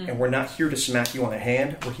important. And we're not here to smack you on the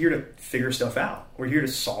hand. We're here to figure stuff out. We're here to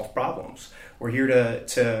solve problems. We're here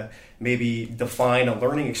to maybe define a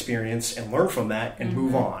learning experience and learn from that and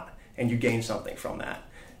move on. And you gain something from that.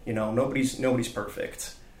 You know, nobody's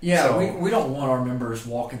perfect. Yeah, so, we don't want our members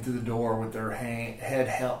walking through the door with their head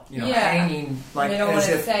held, hanging like they don't want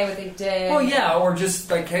to say what they did. Well, yeah, or just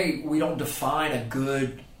like, hey, we don't define a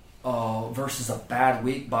good versus a bad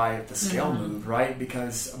week by the scale move, right?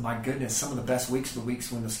 Because my goodness, some of the best weeks are the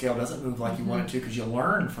weeks when the scale doesn't move like you want it to, because you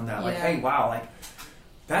learn from that. Like, hey, wow, like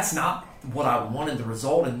that's not what I wanted the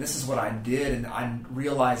result, and this is what I did, and I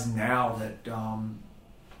realize now that,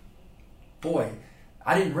 boy,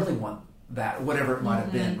 I didn't really want that, whatever it might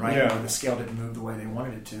have been, right? Yeah. Or the scale didn't move the way they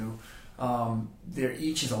wanted it to. There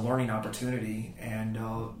each is a learning opportunity, and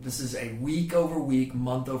this is a week over week,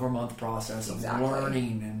 month over month process of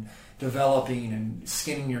learning and developing and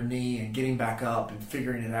skinning your knee and getting back up and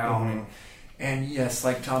figuring it out. And yes,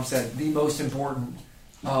 like Tom said, the most important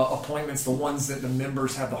appointments, the ones that the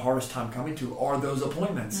members have the hardest time coming to, are those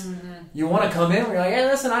appointments. You want to come in and you're like, hey,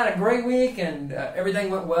 listen, I had a great week and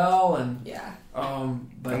everything went well. And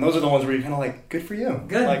and those are the ones where you're kind of like, good for you.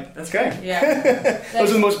 Good. Like, that's great. Yeah.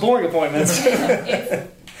 Those are the most boring appointments.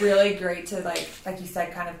 It's really great to, like you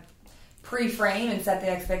said, kind of pre-frame and set the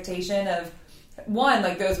expectation of, one,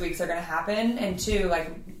 like those weeks are going to happen, and two, like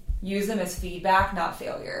use them as feedback, not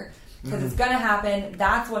failure. Because it's going to happen.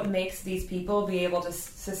 That's what makes these people be able to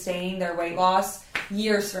sustain their weight loss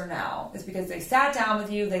years from now. Is because they sat down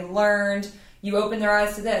with you, they learned, you opened their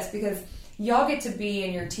eyes to this. Because y'all get to be,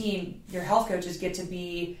 in your team, your health coaches get to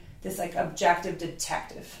be this like objective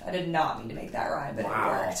detective. I did not mean to make that rhyme, but it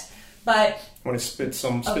worked. But want to spit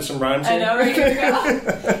some rhymes I here? know, right? Here we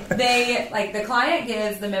go. They, like, the client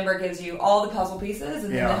the member gives you all the puzzle pieces,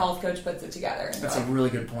 and then the health coach puts it together. That's a really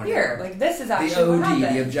good point. Here, like, this is actually the OD, what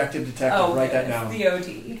happened. the objective detective. Write that down. The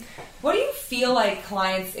OD. What do you feel like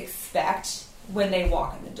clients expect when they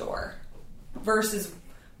walk in the door versus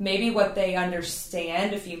maybe what they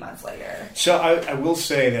understand a few months later? So I will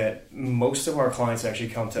say that most of our clients actually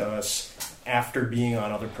come to us after being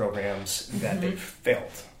on other programs that they've failed.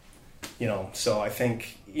 So I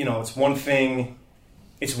think, it's one thing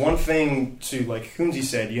to, like Kunze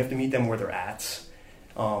said, you have to meet them where they're at.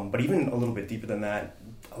 But even a little bit deeper than that,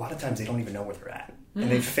 a lot of times they don't even know where they're at.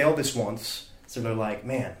 And they've failed this once. So they're like,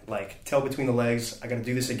 man, like, tail between the legs, I got to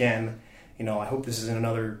do this again. I hope this isn't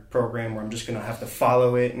another program where I'm just going to have to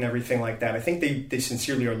follow it and everything like that. I think they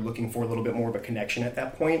sincerely are looking for a little bit more of a connection at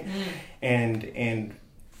that point, and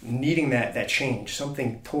needing that change,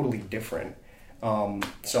 something totally different.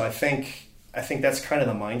 So I think that's kind of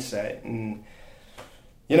the mindset, and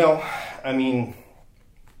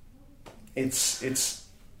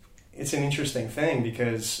it's an interesting thing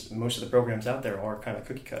because most of the programs out there are kind of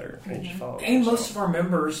cookie cutter and you follow. And most of our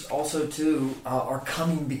members also too are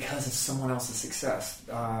coming because of someone else's success.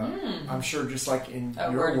 I'm sure, just like in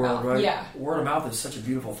your world, right? Yeah. Word of mouth is such a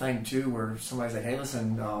beautiful thing too, where somebody's like, "Hey,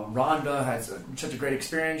 listen, Rhonda has such a great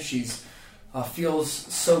experience. She's feels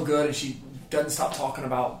so good, and she doesn't stop talking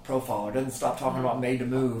about profile, or doesn't stop talking about made to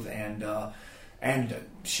move, and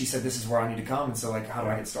she said this is where I need to come, and so like, how do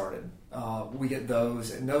I get started?" We get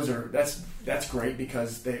those, and that's great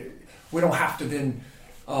because we don't have to then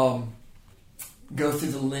go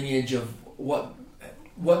through the lineage of what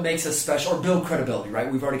makes us special or build credibility,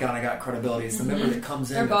 right? We've already kind of got credibility. It's the member that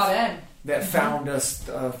comes in. They're bought in. That found us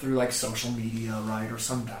through like social media, right, or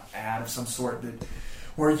some ad of some sort,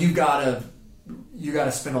 where you gotta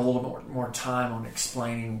spend a little more time on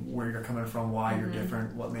explaining where you're coming from, why you're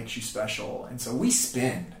different, what makes you special. And so we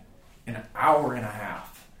spend an hour and a half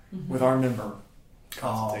with our member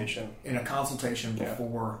in a consultation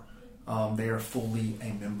before they are fully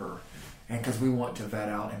a member, and because we want to vet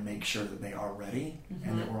out and make sure that they are ready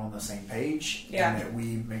and that we're on the same page, and that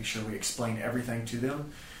we make sure we explain everything to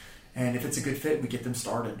them, and if it's a good fit, we get them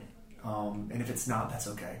started, and if it's not, that's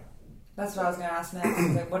okay. That's what I was going to ask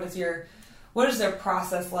next. Like, what is their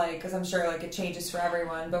process like? Because I'm sure like it changes for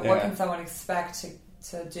everyone, but what can someone expect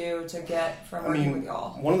to do to get from working with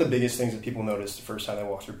y'all? One of the biggest things that people notice the first time they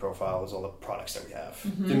walk through Profile is all the products that we have,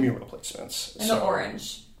 the meal replacements, and the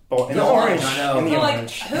orange. Oh, and the orange. I know. And the Like,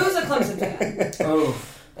 orange. who's a Clemson fan?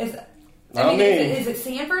 Is it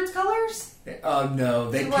Sanford's colors? No,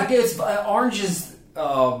 they pick it. Oranges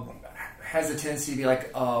has a tendency to be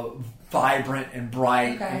like vibrant and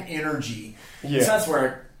bright and energy. Yeah. So that's where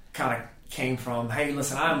it kind of came from. Hey,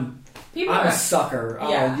 listen, I'm a sucker.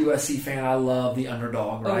 I'm a USC fan. I love the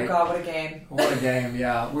underdog, right? Oh, God, what a game. What a game,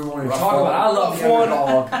 yeah. We won't even talk about it. I love the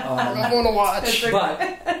underdog. I want to watch.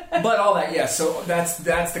 But all that, yeah. So that's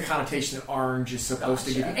the connotation that orange is supposed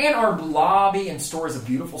to give you. And our lobby and store is a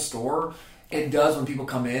beautiful store. It does, when people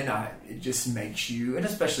come in, it just makes you, and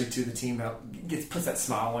especially to the team, puts that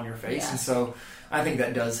smile on your face. And so I think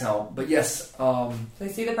that does help. But yes. They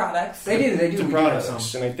see the products. They do the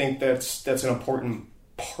products. And I think that's an important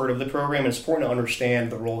part of the program. It's important to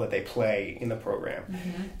understand the role that they play in the program.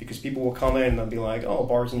 Because people will come in and they'll be like, oh,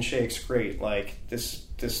 bars and shakes, great. Like, this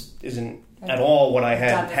isn't at all what I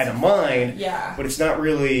had in mind. Yeah. But it's not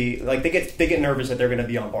really, like, they get nervous that they're going to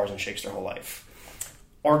be on bars and shakes their whole life.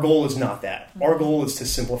 Our goal is not that. Our goal is to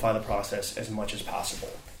simplify the process as much as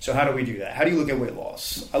possible. So how do we do that? How do you look at weight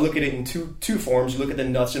loss? I look at it in two forms. You look at the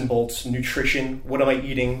nuts and bolts, nutrition, what am I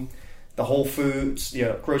eating, the whole foods,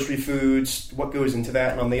 grocery foods, what goes into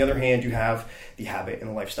that. And on the other hand, you have the habit and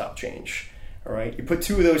the lifestyle change. All right? You put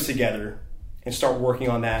two of those together and start working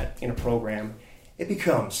on that in a program, it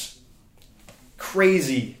becomes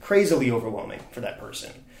crazily overwhelming for that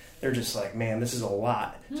person. They're just like, man, this is a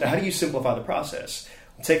lot. So how do you simplify the process?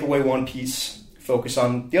 Take away one piece, focus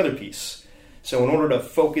on the other piece. So in order to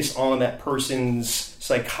focus on that person's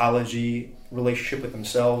psychology, relationship with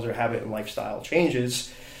themselves, or habit and lifestyle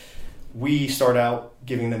changes, we start out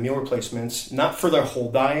giving them meal replacements, not for their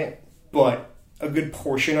whole diet, but a good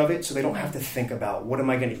portion of it, so they don't have to think about, what am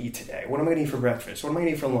I going to eat today? What am I going to eat for breakfast? What am I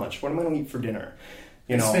going to eat for lunch? What am I going to eat for dinner?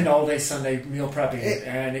 Spend all day Sunday meal prepping,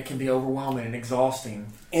 and it can be overwhelming and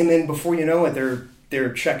exhausting. And then before you know it,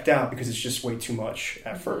 they're checked out because it's just way too much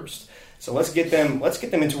at first. So let's get them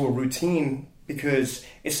into a routine, because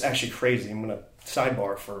it's actually crazy. I'm going to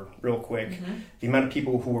sidebar for real quick. The amount of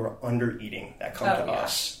people who are under eating that come to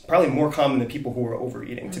us, probably more common than people who are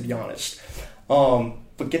overeating, to be honest.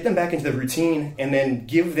 But get them back into the routine, and then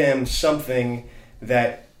give them something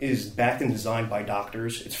that is backed and designed by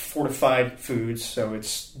doctors. It's fortified foods, so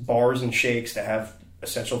it's bars and shakes that have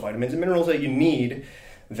essential vitamins and minerals that you need.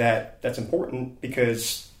 That's important,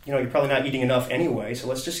 because you're probably not eating enough anyway. So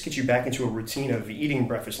let's just get you back into a routine of eating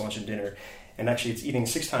breakfast, lunch, and dinner. And actually, it's eating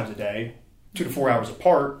 6 times a day, 2 to 4 hours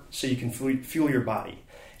apart, so you can fuel your body.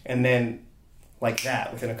 And then, like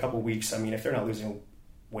that, within a couple of weeks, if they're not losing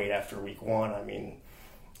weight after week 1,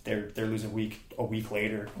 they're losing weight a week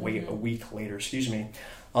later,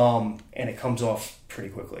 and it comes off pretty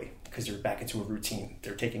quickly, because they're back into a routine.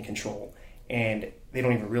 They're taking control, and they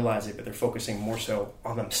don't even realize it, but they're focusing more so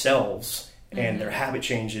on themselves and their habit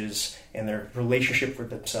changes and their relationship with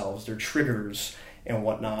themselves, their triggers and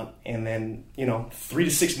whatnot. And then 3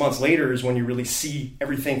 to 6 months later is when you really see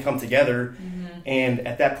everything come together. And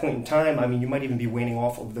at that point in time, you might even be waning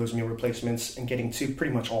off of those meal replacements and getting to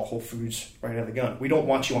pretty much all whole foods right out of the gun. We don't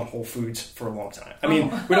want you on whole foods for a long time. We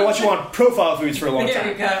don't want you on profile foods for a long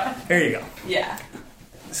time. There you go. Yeah.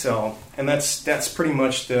 So, and that's pretty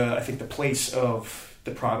much the place of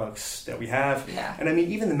the products that we have. Yeah. And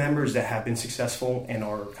even the members that have been successful and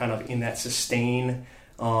are kind of in that sustain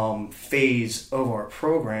phase of our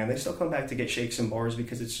program, they still come back to get shakes and bars,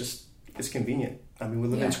 because it's convenient. We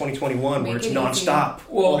live in 2021 where it's nonstop.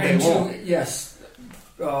 Well, and yes,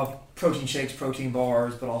 protein shakes, protein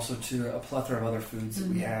bars, but also to a plethora of other foods that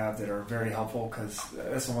we have that are very helpful, because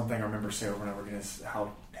that's the one thing our members say over and over again is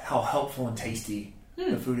how helpful and tasty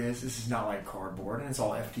the food is. This is not like cardboard, and it's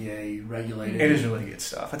all FDA regulated. It is really good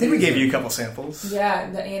stuff. I think we gave you a couple samples. Yeah,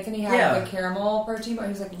 Anthony had the caramel protein bar. He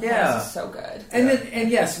was like, this is so good. And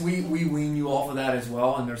yes, we wean you off of that as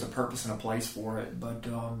well, and there's a purpose and a place for it. But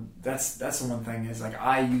that's the one thing is,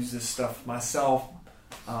 I use this stuff myself.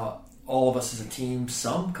 All of us as a team.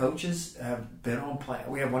 Some coaches have been on plan.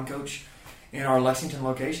 We have one coach in our Lexington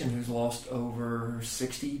location who's lost over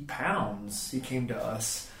 60 pounds. He came to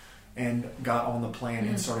us and got on the plan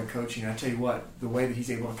and started coaching. I tell you what, the way that he's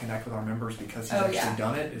able to connect with our members because he's actually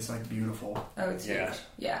done it is beautiful. Oh, it's huge.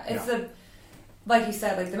 Yeah, it's like you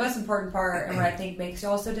said, the most important part, and what I think makes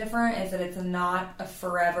y'all so different, is that it's not a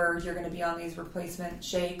forever, you're going to be on these replacement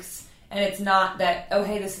shakes, and it's not that, oh,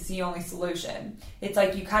 hey, this is the only solution. It's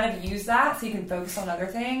you kind of use that so you can focus on other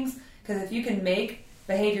things, because if you can make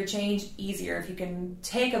behavior change easier, if you can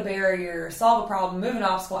take a barrier, solve a problem, move an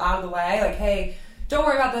obstacle out of the way, hey, don't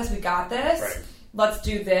worry about this, we got this. Right. Let's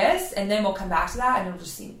do this, and then we'll come back to that, and it'll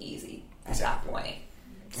just seem easy at that point.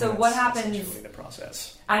 So what happens? That's really the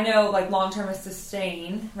process. I know, long-term is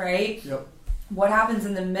sustain, right? Yep. What happens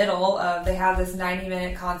in the middle of they have this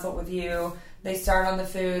 90-minute consult with you, they start on the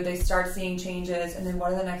food, they start seeing changes, and then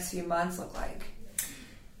what do the next few months look like?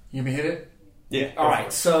 You may hit it? Yeah. All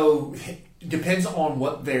right, so it depends on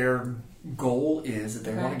what their goal is that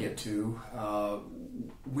they want to get to.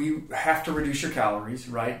 We have to reduce your calories,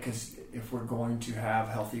 right? Because if we're going to have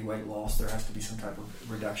healthy weight loss, there has to be some type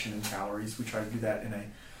of reduction in calories. We try to do that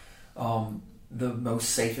in the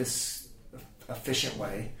most safest, efficient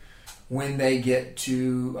way. When they get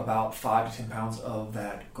to about 5 to 10 pounds of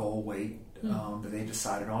that goal weight that they've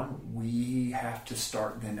decided on, we have to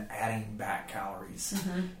start then adding back calories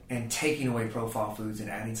and taking away profile foods and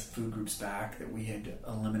adding some food groups back that we had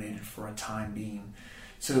eliminated for a time being,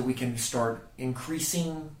 so that we can start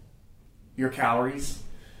increasing your calories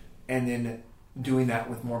and then doing that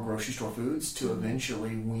with more grocery store foods to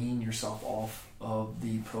eventually wean yourself off of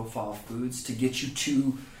the profile foods to get you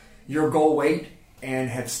to your goal weight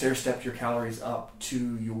and have stair-stepped your calories up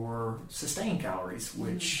to your sustained calories,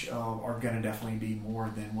 which are going to definitely be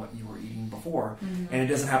more than what you were eating before. And it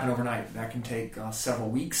doesn't happen overnight. That can take several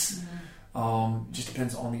weeks. Just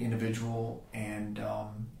depends on the individual and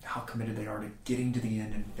how committed they are to getting to the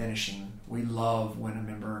end and finishing. We love when a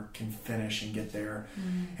member can finish and get there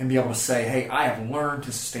and be able to say, hey, I have learned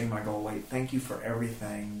to sustain my goal weight. Thank you for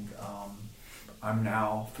everything. I'm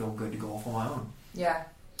now feel good to go off on my own. Yeah.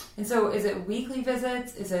 And so is it weekly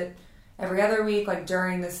visits? Is it every other week, like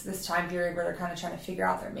during this time period where they're kind of trying to figure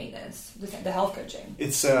out their maintenance, the health coaching?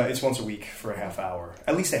 It's once a week for a half hour,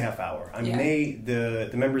 at least a half hour. I mean,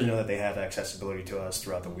 the members know that they have accessibility to us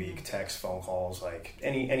throughout the week, text, phone calls, like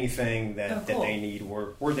anything that they need,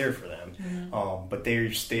 we're there for them. Mm-hmm. But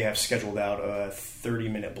they have scheduled out a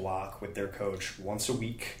 30-minute block with their coach once a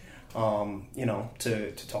week,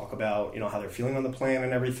 to talk about, how they're feeling on the plan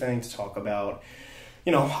and everything, to talk about,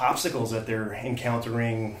 obstacles that they're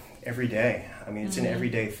encountering every day. I mean, it's an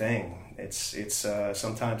everyday thing. It's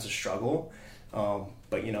sometimes a struggle,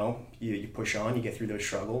 but you push on, you get through those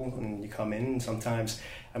struggles, and you come in. And sometimes,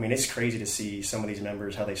 I mean, it's crazy to see some of these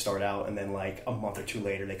members how they start out, and then like a month or two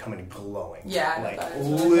later, they come in glowing,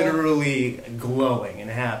 literally glowing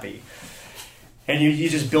and happy. And you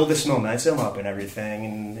just build this momentum up and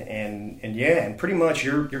everything, and pretty much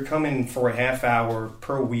you're coming for a half hour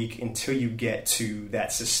per week until you get to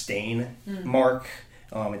that sustain mark.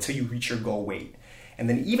 Until you reach your goal weight. And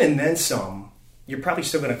then even then some, you're probably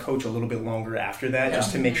still going to coach a little bit longer after that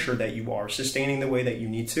just to make sure that you are sustaining the way that you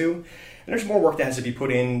need to. And there's more work that has to be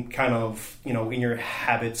put in kind of, in your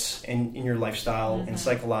habits and in your lifestyle and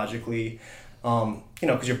psychologically,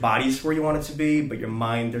 because your body's where you want it to be, but your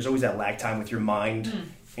mind, there's always that lag time with your mind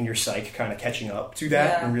and your psyche kind of catching up to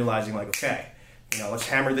that and realizing like, okay, let's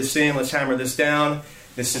hammer this in, let's hammer this down.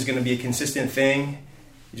 This is going to be a consistent thing.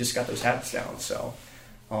 You just got those habits down. So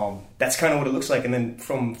that's kind of what it looks like. And then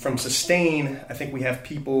from sustain, I think we have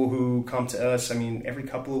people who come to us, I mean, every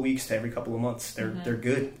couple of weeks to every couple of months. They're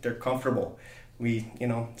good. They're comfortable. We,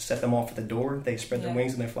 set them off at the door. They spread their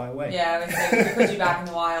wings and they fly away. Yeah, we put you back in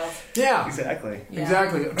the wild. Yeah. Exactly. Yeah.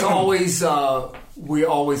 Exactly. We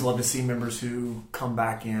always love to see members who come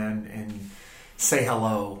back in and say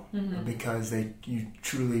hello because you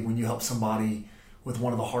truly, when you help somebody with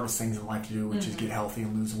one of the hardest things in life to do, which is get healthy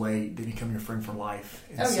and lose weight, they become your friend for life.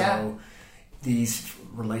 And these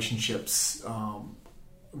relationships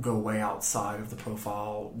go way outside of the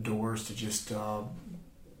profile doors to just,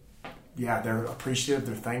 they're appreciative,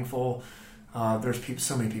 they're thankful. There's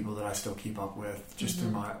so many people that I still keep up with just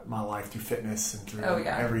through my life, through fitness and through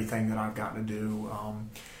everything that I've gotten to do.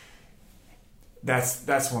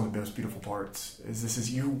 That's one of the most beautiful parts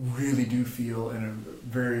is you really do feel in a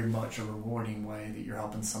very much a rewarding way that you're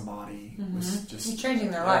helping somebody with just you're changing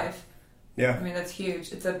their life. Yeah. I mean, that's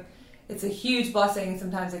huge. It's a huge blessing.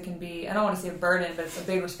 Sometimes it can be, I don't want to say a burden, but it's a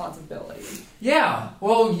big responsibility. Yeah.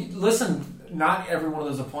 Well, listen, not every one of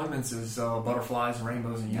those appointments is butterflies and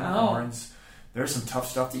rainbows and unicorns. There's some tough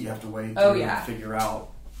stuff that you have to wade through and figure out.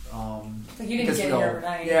 Like you didn't get here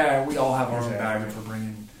overnight. Yeah, we all have our own baggage we're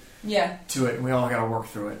bringing to it, and we all got to work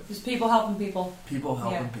through it. Just people helping people. People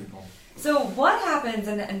helping people. So what happens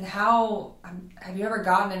and how, have you ever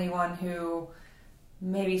gotten anyone who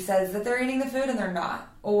maybe says that they're eating the food and they're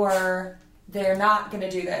not, or they're not going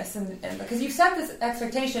to do this, and because you set this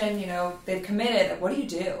expectation, they've committed, what do you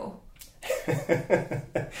do?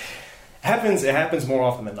 It happens more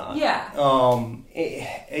often than not. Yeah.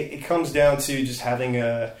 It comes down to just having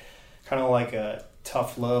a kind of like a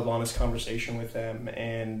tough love, honest conversation with them,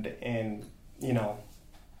 and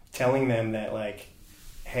telling them that like,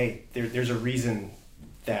 hey, there's a reason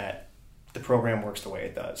that the program works the way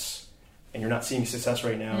it does, and you're not seeing success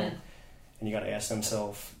right now, and you got to ask them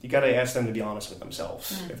to be honest with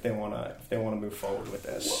themselves if they want to move forward with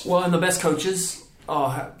this. Well, and the best coaches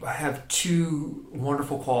have two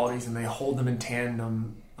wonderful qualities, and they hold them in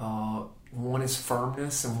tandem. One is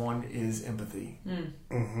firmness and one is empathy.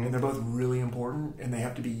 And they're both really important, and they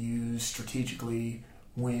have to be used strategically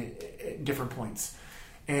at different points.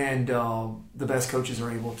 And the best coaches are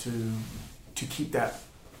able to keep that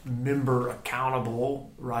member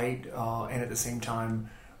accountable, right? And at the same time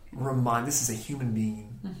remind this is a human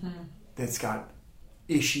being that's got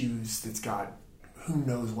issues, that's got who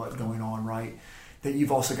knows what going on, right? That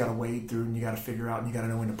you've also got to wade through, and you got to figure out, and you got to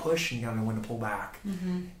know when to push, and you got to know when to pull back.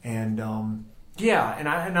 And and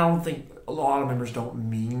I don't think a lot of members don't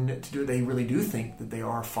mean to do it. They really do think that they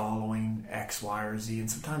are following X, Y, or Z,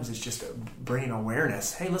 and sometimes it's just bringing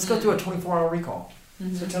awareness. Hey, let's go through a 24-hour recall.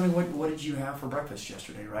 So tell me what did you have for breakfast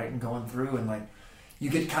yesterday, right? And going through, and like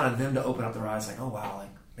you get kind of them to open up their eyes, like, oh wow, like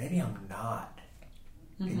maybe I'm not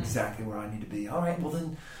exactly where I need to be. All right, well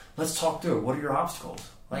then let's talk through it. What are your obstacles?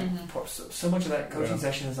 Like so much of that coaching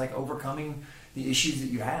session is like overcoming the issues that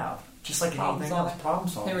you have, just like anything else. Problem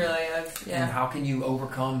solving. It really is. Yeah. And how can you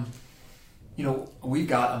overcome? We've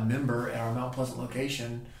got a member at our Mount Pleasant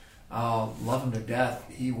location. Love him to death.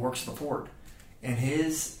 He works the fort, and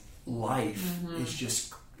his life is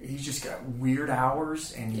just he's just got weird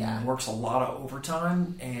hours, and he works a lot of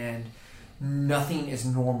overtime. And nothing is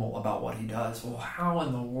normal about what he does. Well, how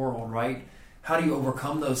in the world, right? How do you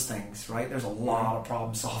overcome those things, right? There's a lot of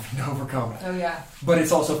problem solving to overcome. Oh, yeah. But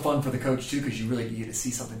it's also fun for the coach, too, because you really get to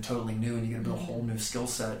see something totally new, and you get to build a whole new skill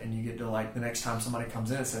set, and you get to, like, the next time somebody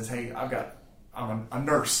comes in and says, hey, I'm a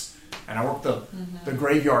nurse, and I work the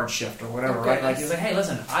graveyard shift or whatever, right? Like, you say, hey,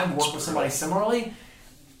 listen, I've worked with somebody similarly.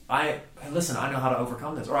 I know how to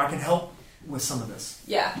overcome this, or I can help with some of this.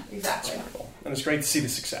 Yeah, exactly. And it's great to see the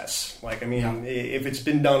success. Like, I mean, if it's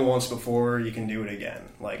been done once before, you can do it again.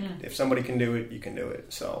 Like, if somebody can do it, you can do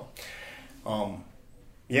it. So, I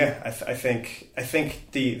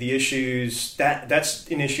think the issues that's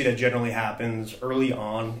an issue that generally happens early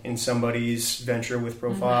on in somebody's venture with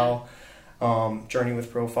Profile. Journey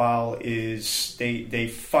with Profile is they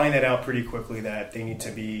find that out pretty quickly that they need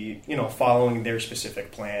to be, following their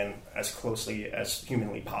specific plan as closely as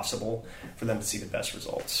humanly possible for them to see the best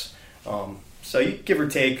results. So you give or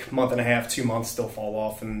take a month and a half, 2 months, they'll fall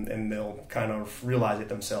off and they'll kind of realize it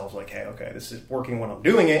themselves, like, hey, okay, this is working when I'm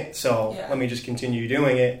doing it, so let me just continue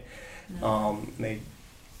doing it. And they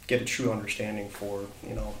get a true understanding for,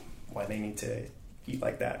 why they need to eat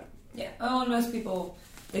like that. Yeah. Oh, and most people,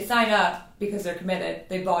 they sign up because they're committed.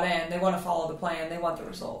 They bought in. They want to follow the plan. They want the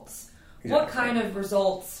results. Exactly. What kind of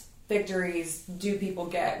results, victories, do people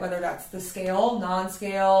get? Whether that's the scale,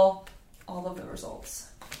 non-scale, all of the results.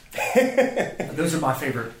 Those are my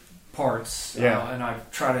favorite parts. And I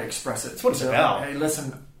try to express it. That's what it's about. Hey,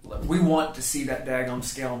 listen, we want to see that daggone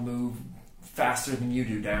scale move faster than you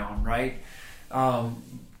do down, right?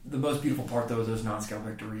 The most beautiful part, though, is those non-scale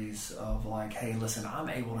victories of like, hey, listen, I'm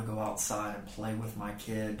able to go outside and play with my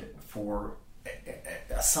kid for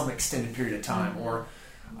some extended period of time. Or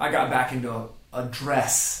I got back into a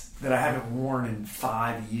dress that I haven't worn in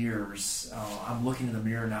 5 years. I'm looking in the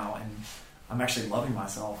mirror now and I'm actually loving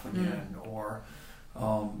myself again. Or,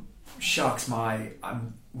 shucks,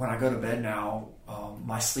 when I go to bed now,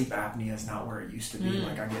 my sleep apnea is not where it used to be.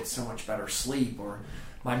 Like, I get so much better sleep. Or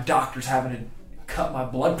my doctor's having to cut my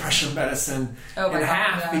blood pressure medicine in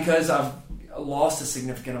half because I've lost a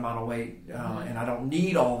significant amount of weight, and I don't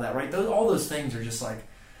need all that, right? All those things are just like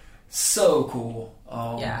so cool.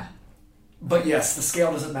 But yes, the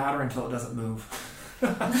scale doesn't matter until it doesn't move.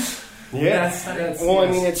 That's well,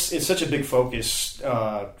 I mean, it's such a big focus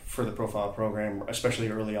for the Profile program, especially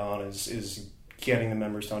early on, is getting the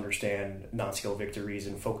members to understand non-scale victories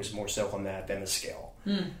and focus more so on that than the scale.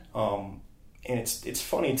 And it's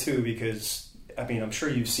funny too, because I mean, I'm sure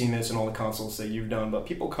you've seen this in all the consults that you've done, but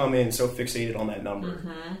people come in so fixated on that number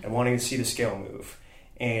and wanting to see the scale move.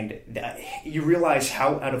 And you realize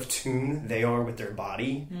how out of tune they are with their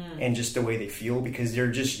body and just the way they feel, because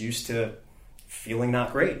they're just used to feeling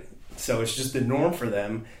not great. So it's just the norm for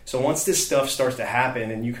them. So once this stuff starts to happen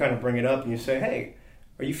and you kind of bring it up and you say, hey,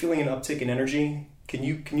 are you feeling an uptick in energy? Can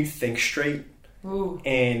you think straight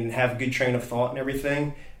and have a good train of thought and everything?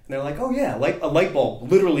 And they're like, oh yeah, like a light bulb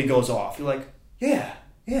literally goes off. You're like, yeah,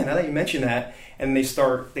 now that you mention that. And they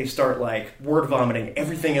start like word vomiting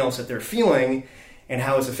everything else that they're feeling and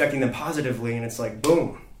how it's affecting them positively. And it's like,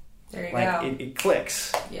 boom. There you go. It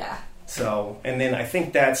clicks. Yeah. So, and then I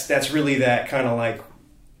think that's really that kind of like,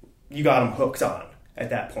 you got them hooked on at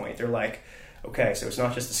that point. They're like, okay, so it's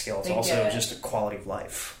not just the scale, it's also just a quality of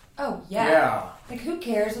life. Oh, yeah. Like, who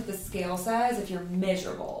cares what the scale says if you're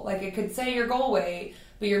miserable? Like, it could say your goal weight,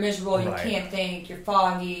 but you're miserable, you can't think, you're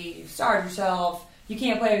foggy, you've starved yourself, you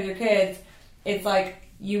can't play with your kids. It's like,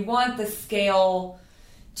 you want the scale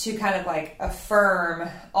to kind of like affirm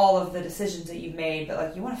all of the decisions that you've made, but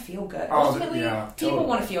like, you want to feel good. Ultimately, people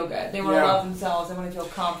want to feel good. They want to love themselves. They want to feel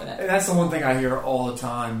confident. And that's the one thing I hear all the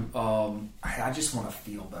time. I just want to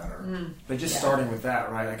feel better. But just starting with that,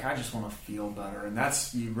 right? Like, I just want to feel better. And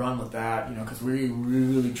that's, you run with that, because we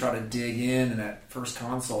really try to dig in that first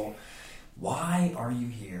consult. Why are you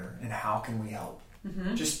here and how can we help?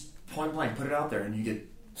 Just point blank, put it out there. And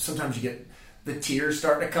sometimes you get the tears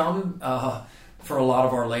starting to come. For a lot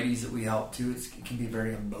of our ladies that we help too, it can be a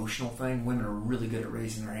very emotional thing. Women are really good at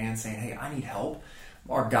raising their hands saying, hey, I need help.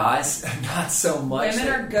 Our guys, not so much.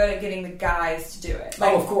 Women are good at getting the guys to do it.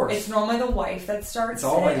 Like, of course. It's normally the wife that starts it,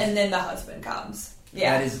 and then the husband comes.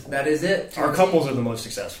 Yeah. That is it. Our couples are the most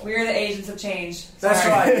successful. We're the agents of change. That's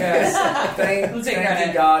right, yes. Thank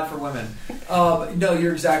you, God, for women. No,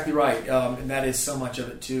 you're exactly right. And that is so much of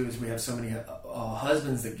it too, is we have so many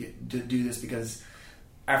husbands that get to do this because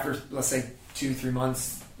after, let's say, 2-3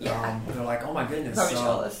 months, they're like, oh my goodness. Probably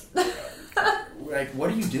jealous. Like, what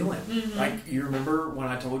are you doing? Like, you remember when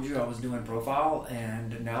I told you I was doing Profile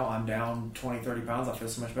and now I'm down 20-30 pounds, I feel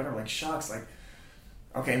so much better. Like, shucks, like,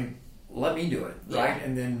 okay, let me do it, right?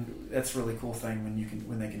 And then that's a really cool thing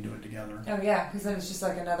when they can do it together. Oh yeah, because then it's just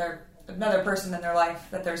like another person in their life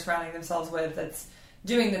that they're surrounding themselves with that's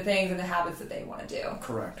doing the things and the habits that they want to do.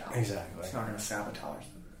 Correct. Exactly. It's not going to sabotage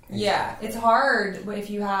them. Yeah, it's hard if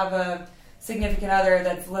you have a significant other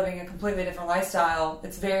that's living a completely different lifestyle.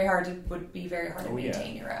 It's would be very hard to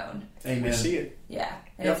maintain your own. Amen. We see it. Yeah,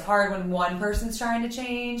 and it's hard when one person's trying to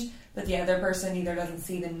change, but the other person either doesn't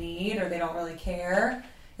see the need or they don't really care,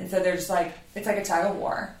 and so they're just like, it's like a tug of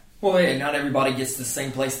war. Well, yeah, not everybody gets to the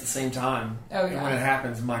same place at the same time. Oh yeah. And when it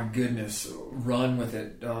happens, my goodness, run with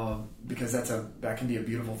it, because that can be a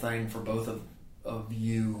beautiful thing for both of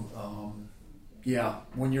you.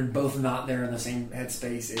 When you're both not there in the same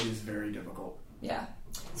headspace, it is very difficult. Yeah.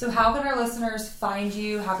 So how can our listeners find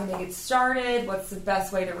you? How can they get started? What's the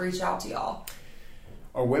best way to reach out to y'all?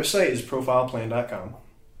 Our website is profileplan.com.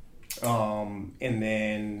 And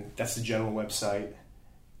then that's the general website.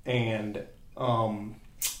 And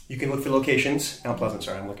you can look for locations. Mount Pleasant,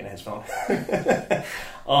 sorry, I'm looking at his phone.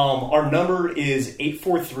 Our number is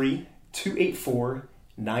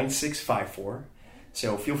 843-284-9654.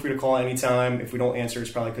 So feel free to call anytime. If we don't answer,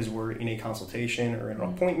 it's probably because we're in a consultation or in an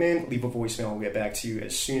appointment. Leave a voicemail. We'll get back to you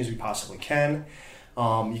as soon as we possibly can.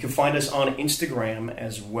 You can find us on Instagram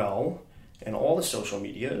as well and all the social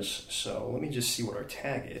medias. So let me just see what our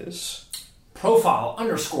tag is.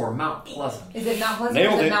 Profile_Mount Pleasant. Is it Mount Pleasant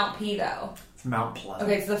or is it Mount P though? It's Mount Pleasant.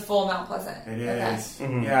 Okay, it's the full Mount Pleasant. It is.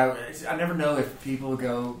 Okay. Mm-hmm. Yeah, I never know if people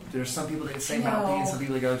go, there's some people that say Mount P and some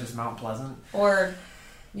people that go just Mount Pleasant. Or,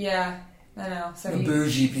 yeah, I know. So the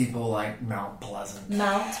bougie people like Mount Pleasant.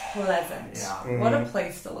 Mount Pleasant. Yeah. Mm-hmm. What a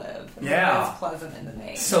place to live. Yeah. It's pleasant in the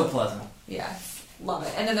name. So pleasant. Yes. Love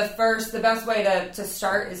it. And then the best way to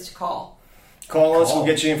start is to call. Call us. We'll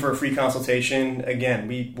get you in for a free consultation. Again,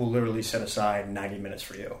 we will literally set aside 90 minutes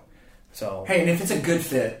for you. So hey, and if it's a good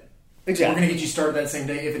fit, exactly, we're going to get you started that same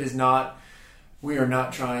day. If it is not, we are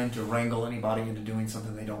not trying to wrangle anybody into doing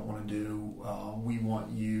something they don't want to do. We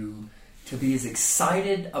want you to be as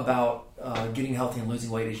excited about getting healthy and losing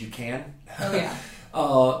weight as you can. Oh yeah.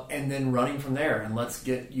 And then running from there, and let's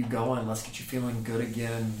get you going. Let's get you feeling good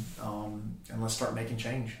again, and let's start making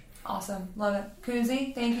change. Awesome. Love it.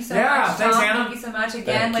 Kunze, thank you so much. Yeah, thanks, Tom, Hannah. thank you so much.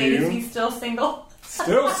 Again, Thank ladies, you. he's still single.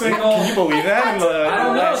 Still single. Can you believe that? I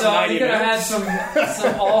don't know, though. You could have had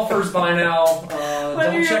some offers by now.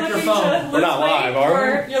 Don't check your phone. We're not live,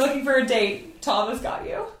 are we? You're looking for a date. Tom has got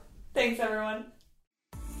you. Thanks, everyone.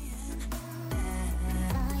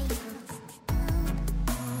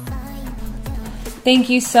 Thank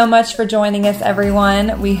you so much for joining us,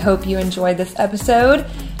 everyone. We hope you enjoyed this episode.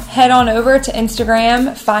 Head on over to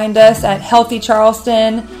Instagram, find us at Healthy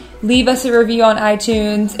Charleston, leave us a review on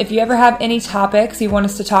iTunes. If you ever have any topics you want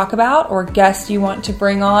us to talk about or guests you want to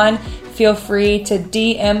bring on, feel free to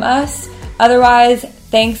DM us. Otherwise,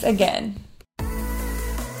 thanks again.